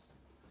thoughts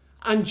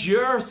and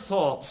your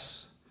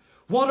thoughts.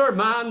 What are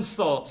man's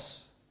thoughts?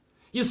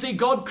 You see,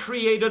 God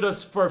created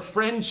us for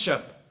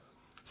friendship,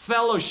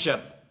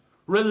 fellowship,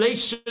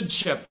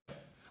 relationship,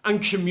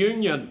 and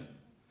communion.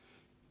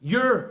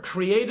 You're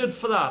created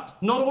for that,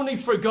 not only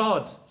for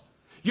God.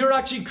 You're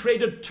actually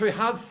created to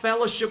have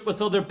fellowship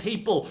with other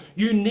people.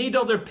 You need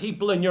other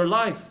people in your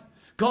life.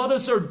 God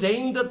has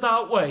ordained it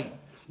that way.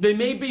 They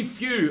may be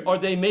few or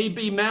they may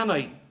be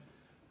many.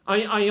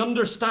 I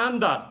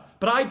understand that.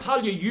 But I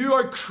tell you, you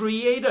are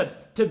created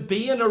to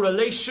be in a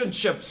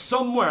relationship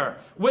somewhere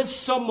with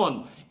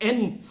someone,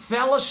 in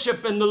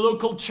fellowship in the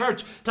local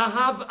church, to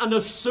have an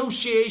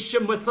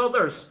association with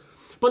others.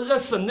 But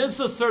listen, this is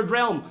the third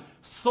realm.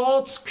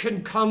 Thoughts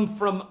can come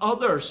from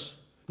others,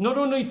 not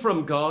only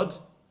from God,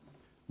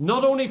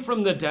 not only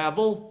from the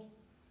devil,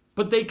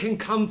 but they can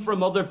come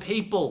from other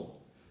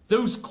people.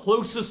 Those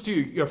closest to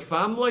you, your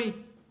family,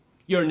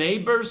 your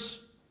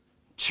neighbors,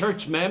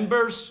 church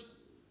members,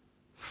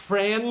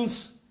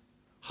 friends,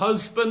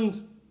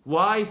 husband,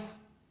 wife.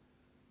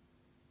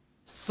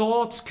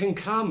 Thoughts can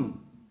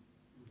come.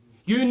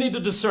 You need to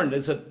discern,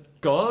 is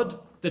it God,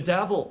 the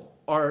devil,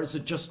 or is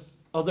it just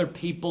other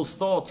people's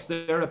thoughts,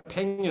 their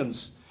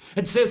opinions.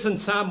 It says in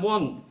Psalm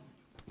 1,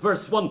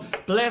 verse 1,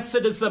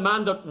 blessed is the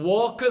man that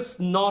walketh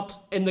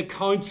not in the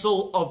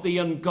counsel of the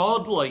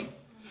ungodly.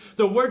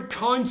 The word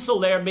counsel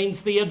there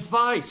means the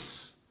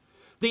advice,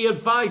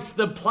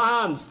 the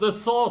plans, the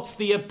thoughts,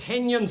 the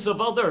opinions of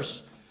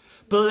others.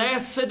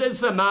 Blessed is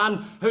the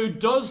man who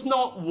does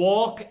not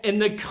walk in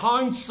the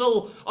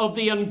counsel of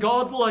the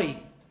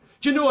ungodly.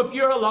 Do you know, if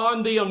you're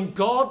allowing the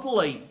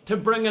ungodly to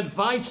bring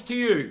advice to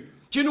you,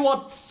 do you know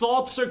what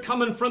thoughts are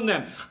coming from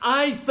them?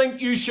 I think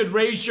you should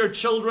raise your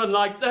children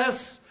like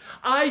this.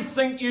 I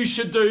think you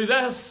should do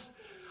this.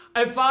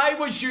 If I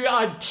was you,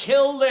 I'd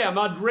kill them.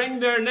 I'd wring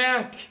their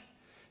neck.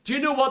 Do you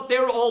know what?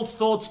 They're all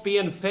thoughts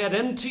being fed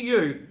into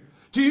you.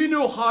 Do you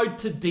know how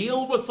to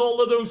deal with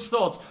all of those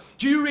thoughts?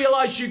 Do you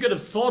realize you could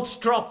have thoughts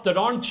dropped that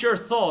aren't your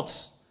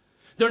thoughts?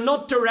 They're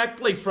not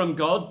directly from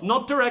God,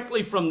 not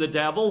directly from the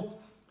devil.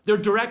 They're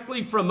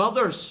directly from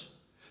others.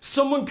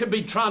 Someone could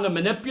be trying to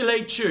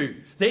manipulate you.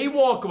 They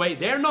walk away.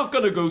 They're not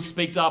going to go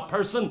speak to that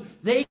person.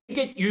 They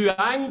get you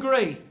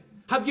angry.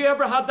 Have you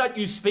ever had that?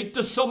 You speak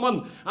to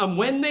someone and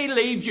when they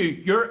leave you,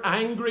 you're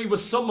angry with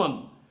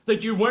someone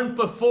that you weren't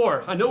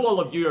before. I know all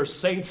of you are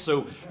saints,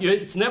 so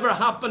it's never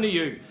happened to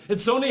you.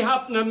 It's only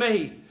happened to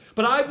me.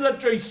 But I've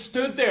literally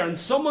stood there and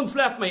someone's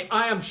left me.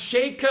 I am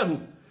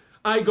shaken.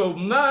 I go,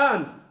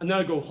 man. And then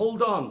I go,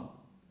 hold on.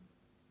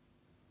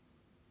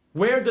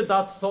 Where did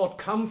that thought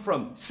come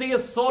from? See, a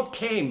thought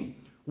came,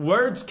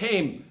 words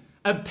came,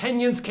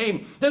 opinions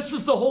came. This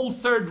is the whole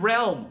third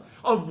realm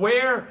of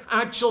where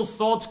actual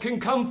thoughts can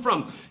come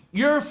from.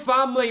 Your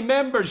family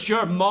members,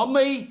 your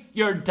mommy,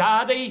 your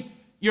daddy,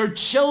 your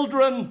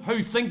children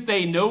who think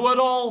they know it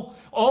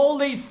all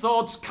these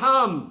thoughts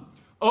come.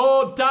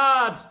 Oh,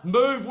 Dad,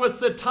 move with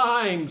the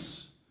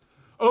times.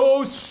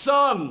 Oh,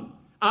 son,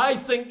 I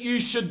think you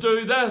should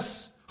do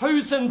this.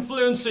 Who's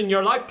influencing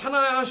your life? Can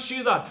I ask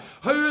you that?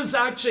 Who is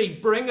actually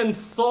bringing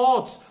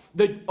thoughts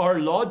that are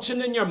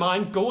lodging in your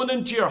mind, going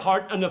into your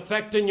heart and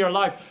affecting your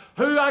life?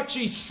 Who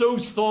actually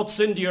sows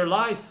thoughts into your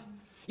life?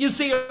 You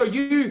see, are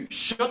you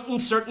shutting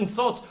certain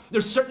thoughts?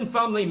 There's certain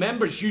family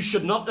members you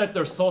should not let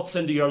their thoughts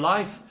into your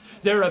life.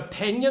 Their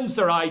opinions,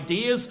 their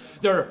ideas,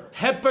 they're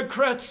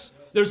hypocrites.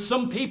 There's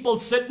some people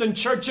sitting in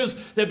churches,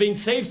 they've been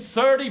saved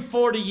 30,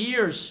 40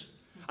 years.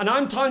 And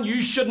I'm telling you,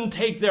 you shouldn't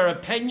take their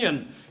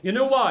opinion. You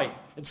know why?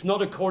 It's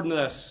not according to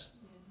this.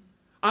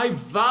 I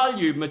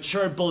value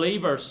mature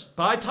believers,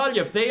 but I tell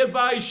you, if they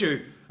advise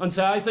you and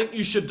say, I think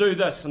you should do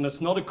this, and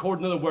it's not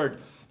according to the word,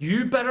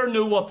 you better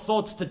know what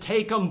thoughts to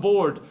take on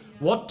board,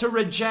 what to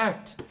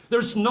reject.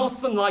 There's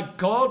nothing like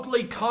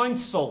godly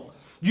counsel.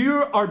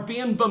 You are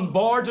being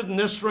bombarded in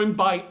this room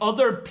by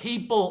other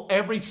people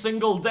every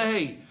single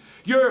day.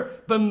 You're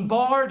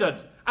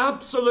bombarded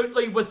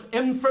absolutely with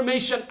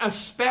information,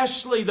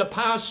 especially the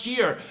past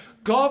year.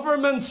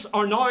 Governments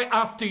are now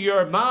after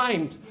your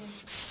mind.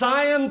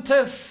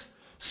 Scientists,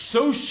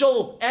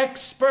 social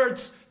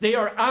experts, they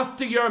are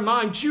after your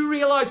mind. Do you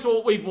realize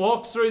what we've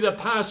walked through the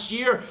past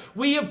year?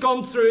 We have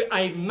gone through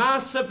a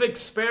massive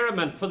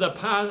experiment for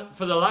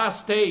the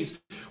last days.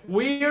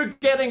 We're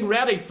getting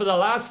ready for the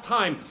last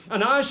time.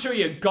 And I assure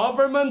you,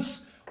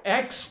 governments,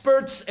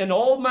 experts in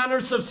all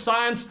manners of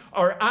science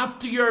are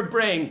after your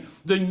brain.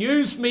 The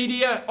news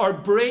media are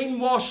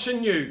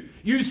brainwashing you.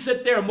 You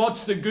sit there and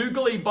watch the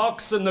googly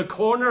box in the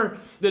corner,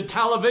 the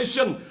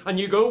television, and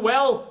you go,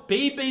 well,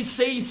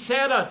 BBC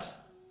said it,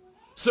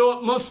 so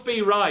it must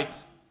be right.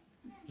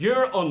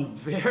 You're on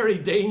very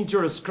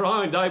dangerous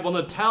ground, I want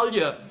to tell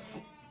you.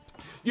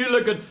 You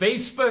look at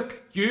Facebook,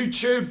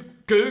 YouTube,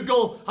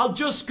 Google. I'll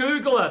just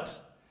Google it.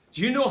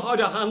 Do you know how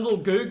to handle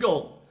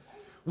Google?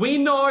 We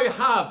now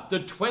have the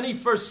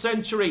 21st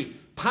century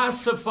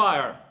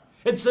pacifier.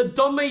 It's a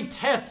dummy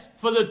tit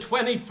for the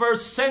 21st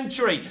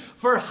century,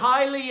 for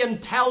highly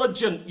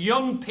intelligent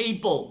young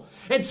people.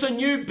 It's a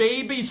new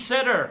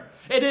babysitter.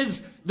 It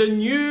is the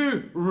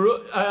new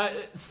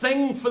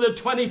thing for the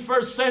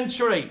 21st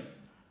century.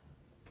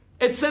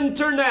 It's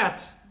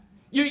internet.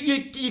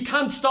 You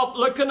can't stop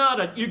looking at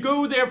it. You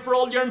go there for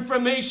all your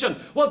information.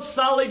 What's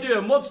Sally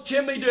doing? What's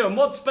Jimmy doing?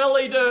 What's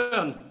Billy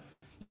doing?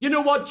 You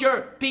know what?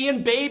 You're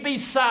being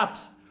babysat.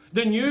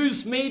 The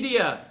news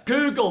media,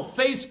 Google,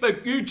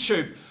 Facebook,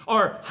 YouTube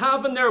are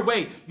having their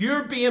way.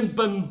 You're being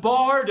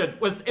bombarded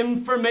with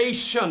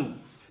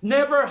information.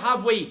 Never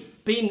have we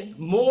been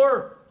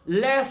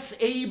less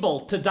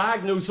able to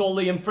diagnose all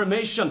the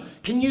information.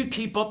 Can you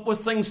keep up with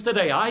things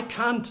today? I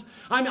can't.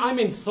 I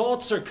mean,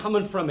 thoughts are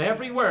coming from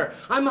everywhere.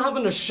 I'm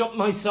having to shut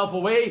myself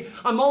away.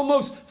 I'm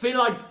almost feel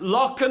like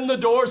locking the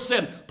door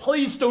saying,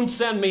 please don't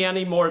send me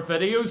any more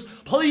videos.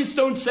 Please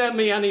don't send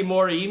me any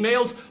more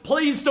emails.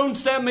 Please don't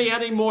send me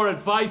any more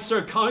advice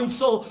or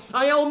counsel.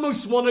 I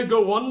almost want to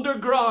go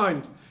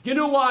underground. You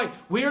know why?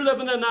 We're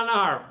living in an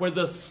hour where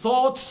the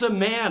thoughts of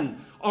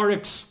men are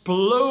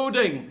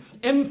exploding.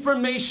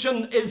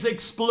 Information is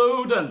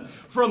exploding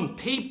from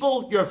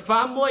people, your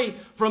family,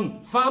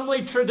 from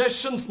family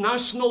traditions,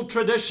 national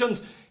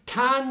traditions.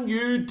 Can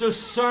you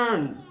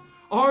discern?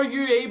 Are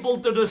you able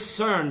to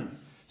discern?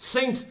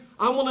 Saints,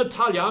 I want to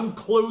tell you, I'm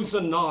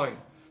closing now.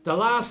 The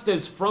last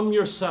is from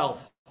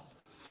yourself.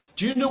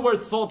 Do you know where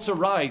thoughts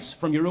arise?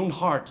 From your own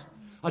heart.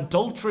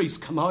 Adulteries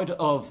come out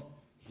of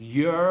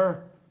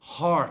your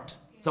heart,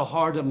 the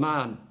heart of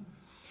man.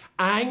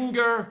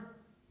 Anger,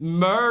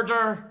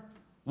 murder,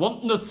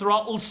 wanting to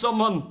throttle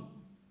someone,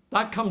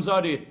 that comes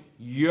out of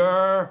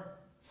your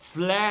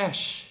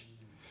flesh.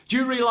 Do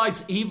you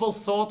realize evil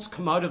thoughts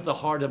come out of the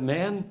heart of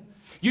men?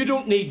 You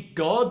don't need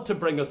God to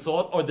bring a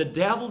thought, or the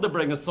devil to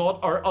bring a thought,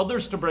 or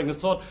others to bring a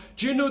thought.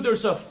 Do you know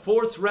there's a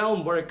fourth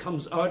realm where it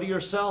comes out of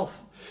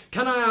yourself?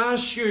 Can I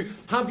ask you,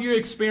 have you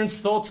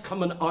experienced thoughts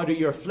coming out of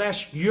your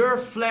flesh? Your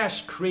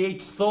flesh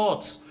creates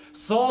thoughts.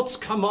 Thoughts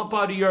come up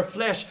out of your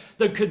flesh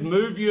that could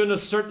move you in a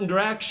certain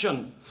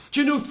direction. Do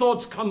you know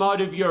thoughts come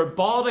out of your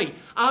body?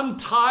 I'm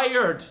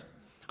tired.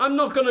 I'm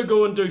not going to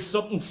go and do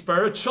something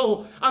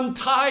spiritual. I'm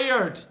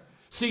tired.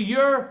 See,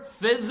 your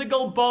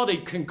physical body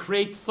can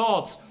create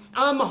thoughts.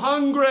 I'm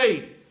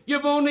hungry.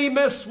 You've only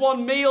missed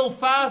one meal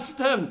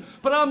fasting,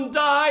 but I'm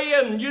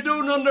dying. You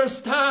don't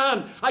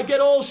understand. I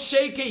get all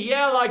shaky,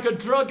 yeah, like a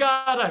drug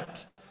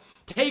addict.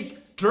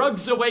 Take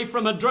drugs away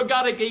from a drug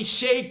addict, he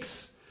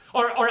shakes.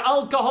 Or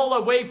alcohol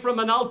away from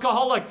an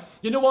alcoholic.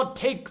 You know what?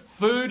 Take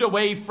food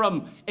away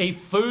from a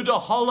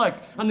foodaholic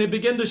and they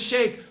begin to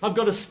shake. I've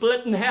got a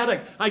splitting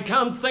headache. I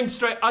can't think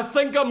straight. I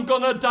think I'm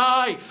going to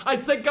die. I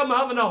think I'm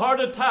having a heart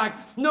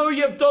attack. No,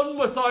 you've done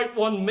without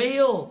one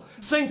meal.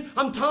 Saints,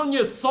 I'm telling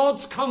you,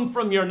 thoughts come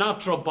from your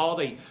natural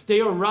body.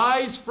 They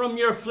arise from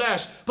your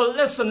flesh. But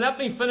listen, let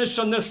me finish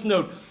on this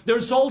note.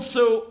 There's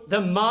also the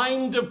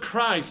mind of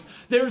Christ.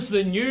 There's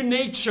the new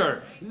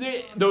nature.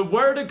 The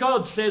Word of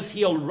God says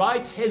He'll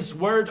write His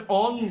Word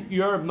on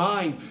your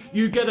mind.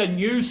 You get a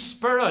new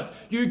spirit.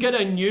 You get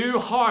a new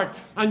heart.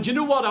 And you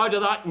know what? Out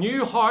of that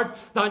new heart,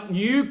 that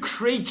new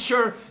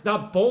creature,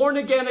 that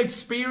born-again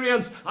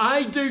experience,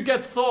 I do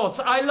get thoughts.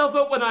 I love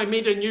it when I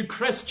meet a new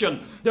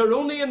Christian. They're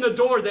only in the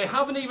door. They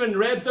haven't even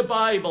read the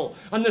Bible.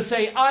 And they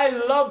say, I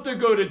love to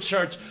go to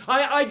church.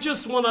 I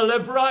just want to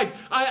live right.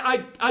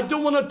 I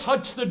don't want to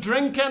touch the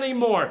drink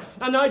anymore.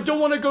 And I don't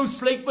want to go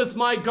sleep with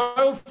my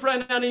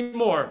girlfriend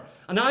anymore.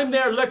 And I'm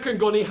there looking,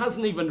 going, he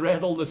hasn't even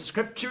read all the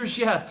scriptures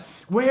yet.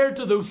 Where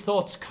do those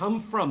thoughts come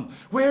from?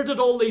 Where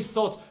did all these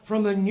thoughts?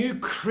 From a new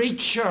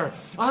creature.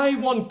 I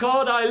want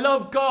God. I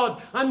love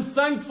God. I'm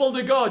thankful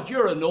to God.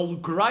 You're an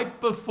old gripe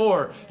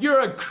before.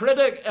 You're a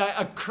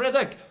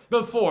critic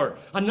before.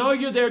 And now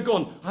you're there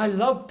going, I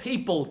love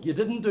people. You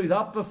didn't do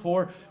that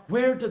before.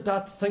 Where did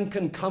that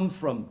thinking come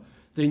from?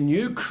 The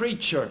new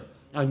creature,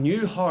 a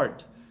new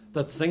heart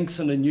that thinks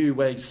in a new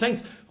way.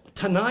 Saints,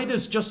 tonight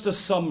is just a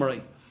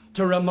summary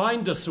to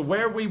remind us of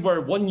where we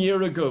were 1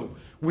 year ago.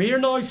 We're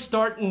now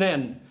starting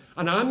in,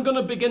 and I'm going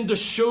to begin to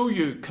show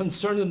you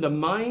concerning the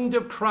mind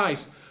of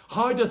Christ,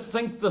 how to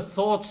think the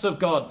thoughts of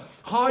God,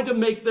 how to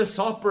make this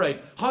operate,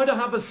 how to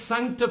have a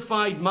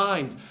sanctified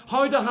mind,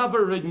 how to have a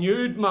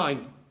renewed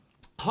mind,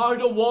 how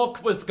to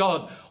walk with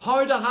God,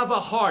 how to have a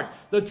heart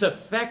that's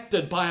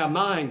affected by a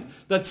mind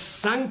that's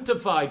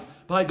sanctified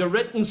by the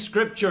written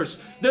scriptures.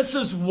 This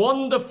is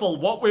wonderful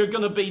what we're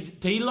going to be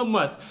dealing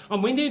with.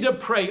 And we need to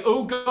pray,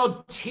 oh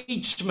God,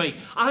 teach me.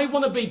 I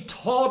want to be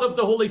taught of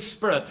the Holy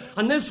Spirit.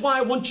 And this is why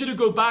I want you to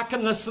go back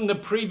and listen to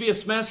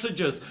previous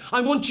messages.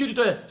 I want you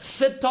to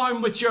sit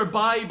down with your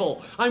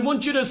Bible. I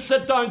want you to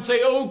sit down and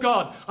say, oh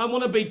God, I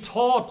want to be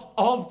taught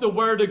of the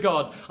Word of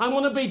God. I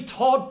want to be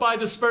taught by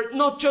the Spirit,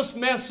 not just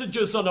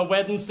messages on a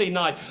Wednesday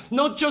night,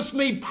 not just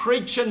me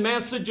preaching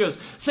messages.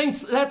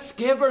 Saints, let's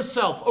give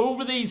ourselves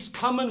over these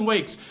coming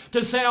weeks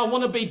to say, I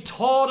want to be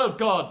taught of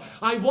God.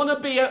 I want to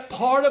be a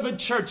part of a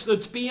church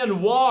that's being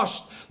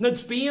washed,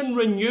 that's being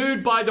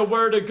renewed by the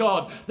Word of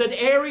God, that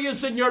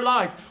areas in your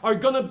life are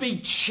going to be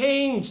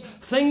changed.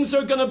 Things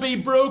are going to be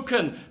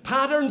broken.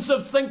 Patterns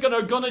of thinking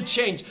are going to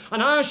change.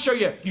 And I assure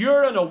you,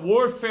 you're in a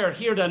warfare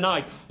here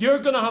tonight. You're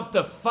going to have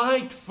to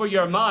fight for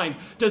your mind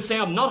to say,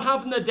 I'm not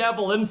having the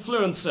devil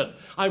influence it.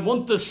 I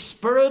want the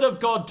Spirit of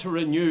God to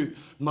renew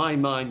my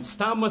mind.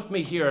 Stand with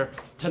me here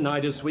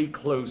tonight as we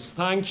close.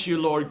 Thank you,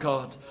 Lord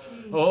God.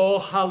 Oh,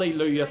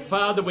 hallelujah.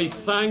 Father, we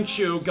thank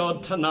you,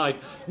 God, tonight.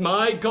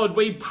 My God,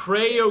 we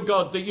pray, oh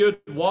God, that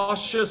you'd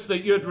wash us,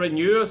 that you'd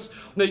renew us,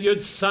 that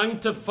you'd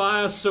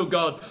sanctify us, oh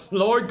God.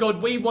 Lord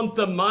God, we want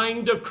the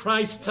mind of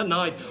Christ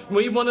tonight.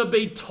 We want to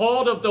be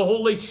taught of the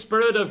Holy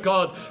Spirit of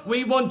God.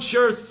 We want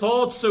your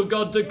thoughts, oh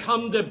God, to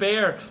come to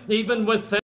bear, even within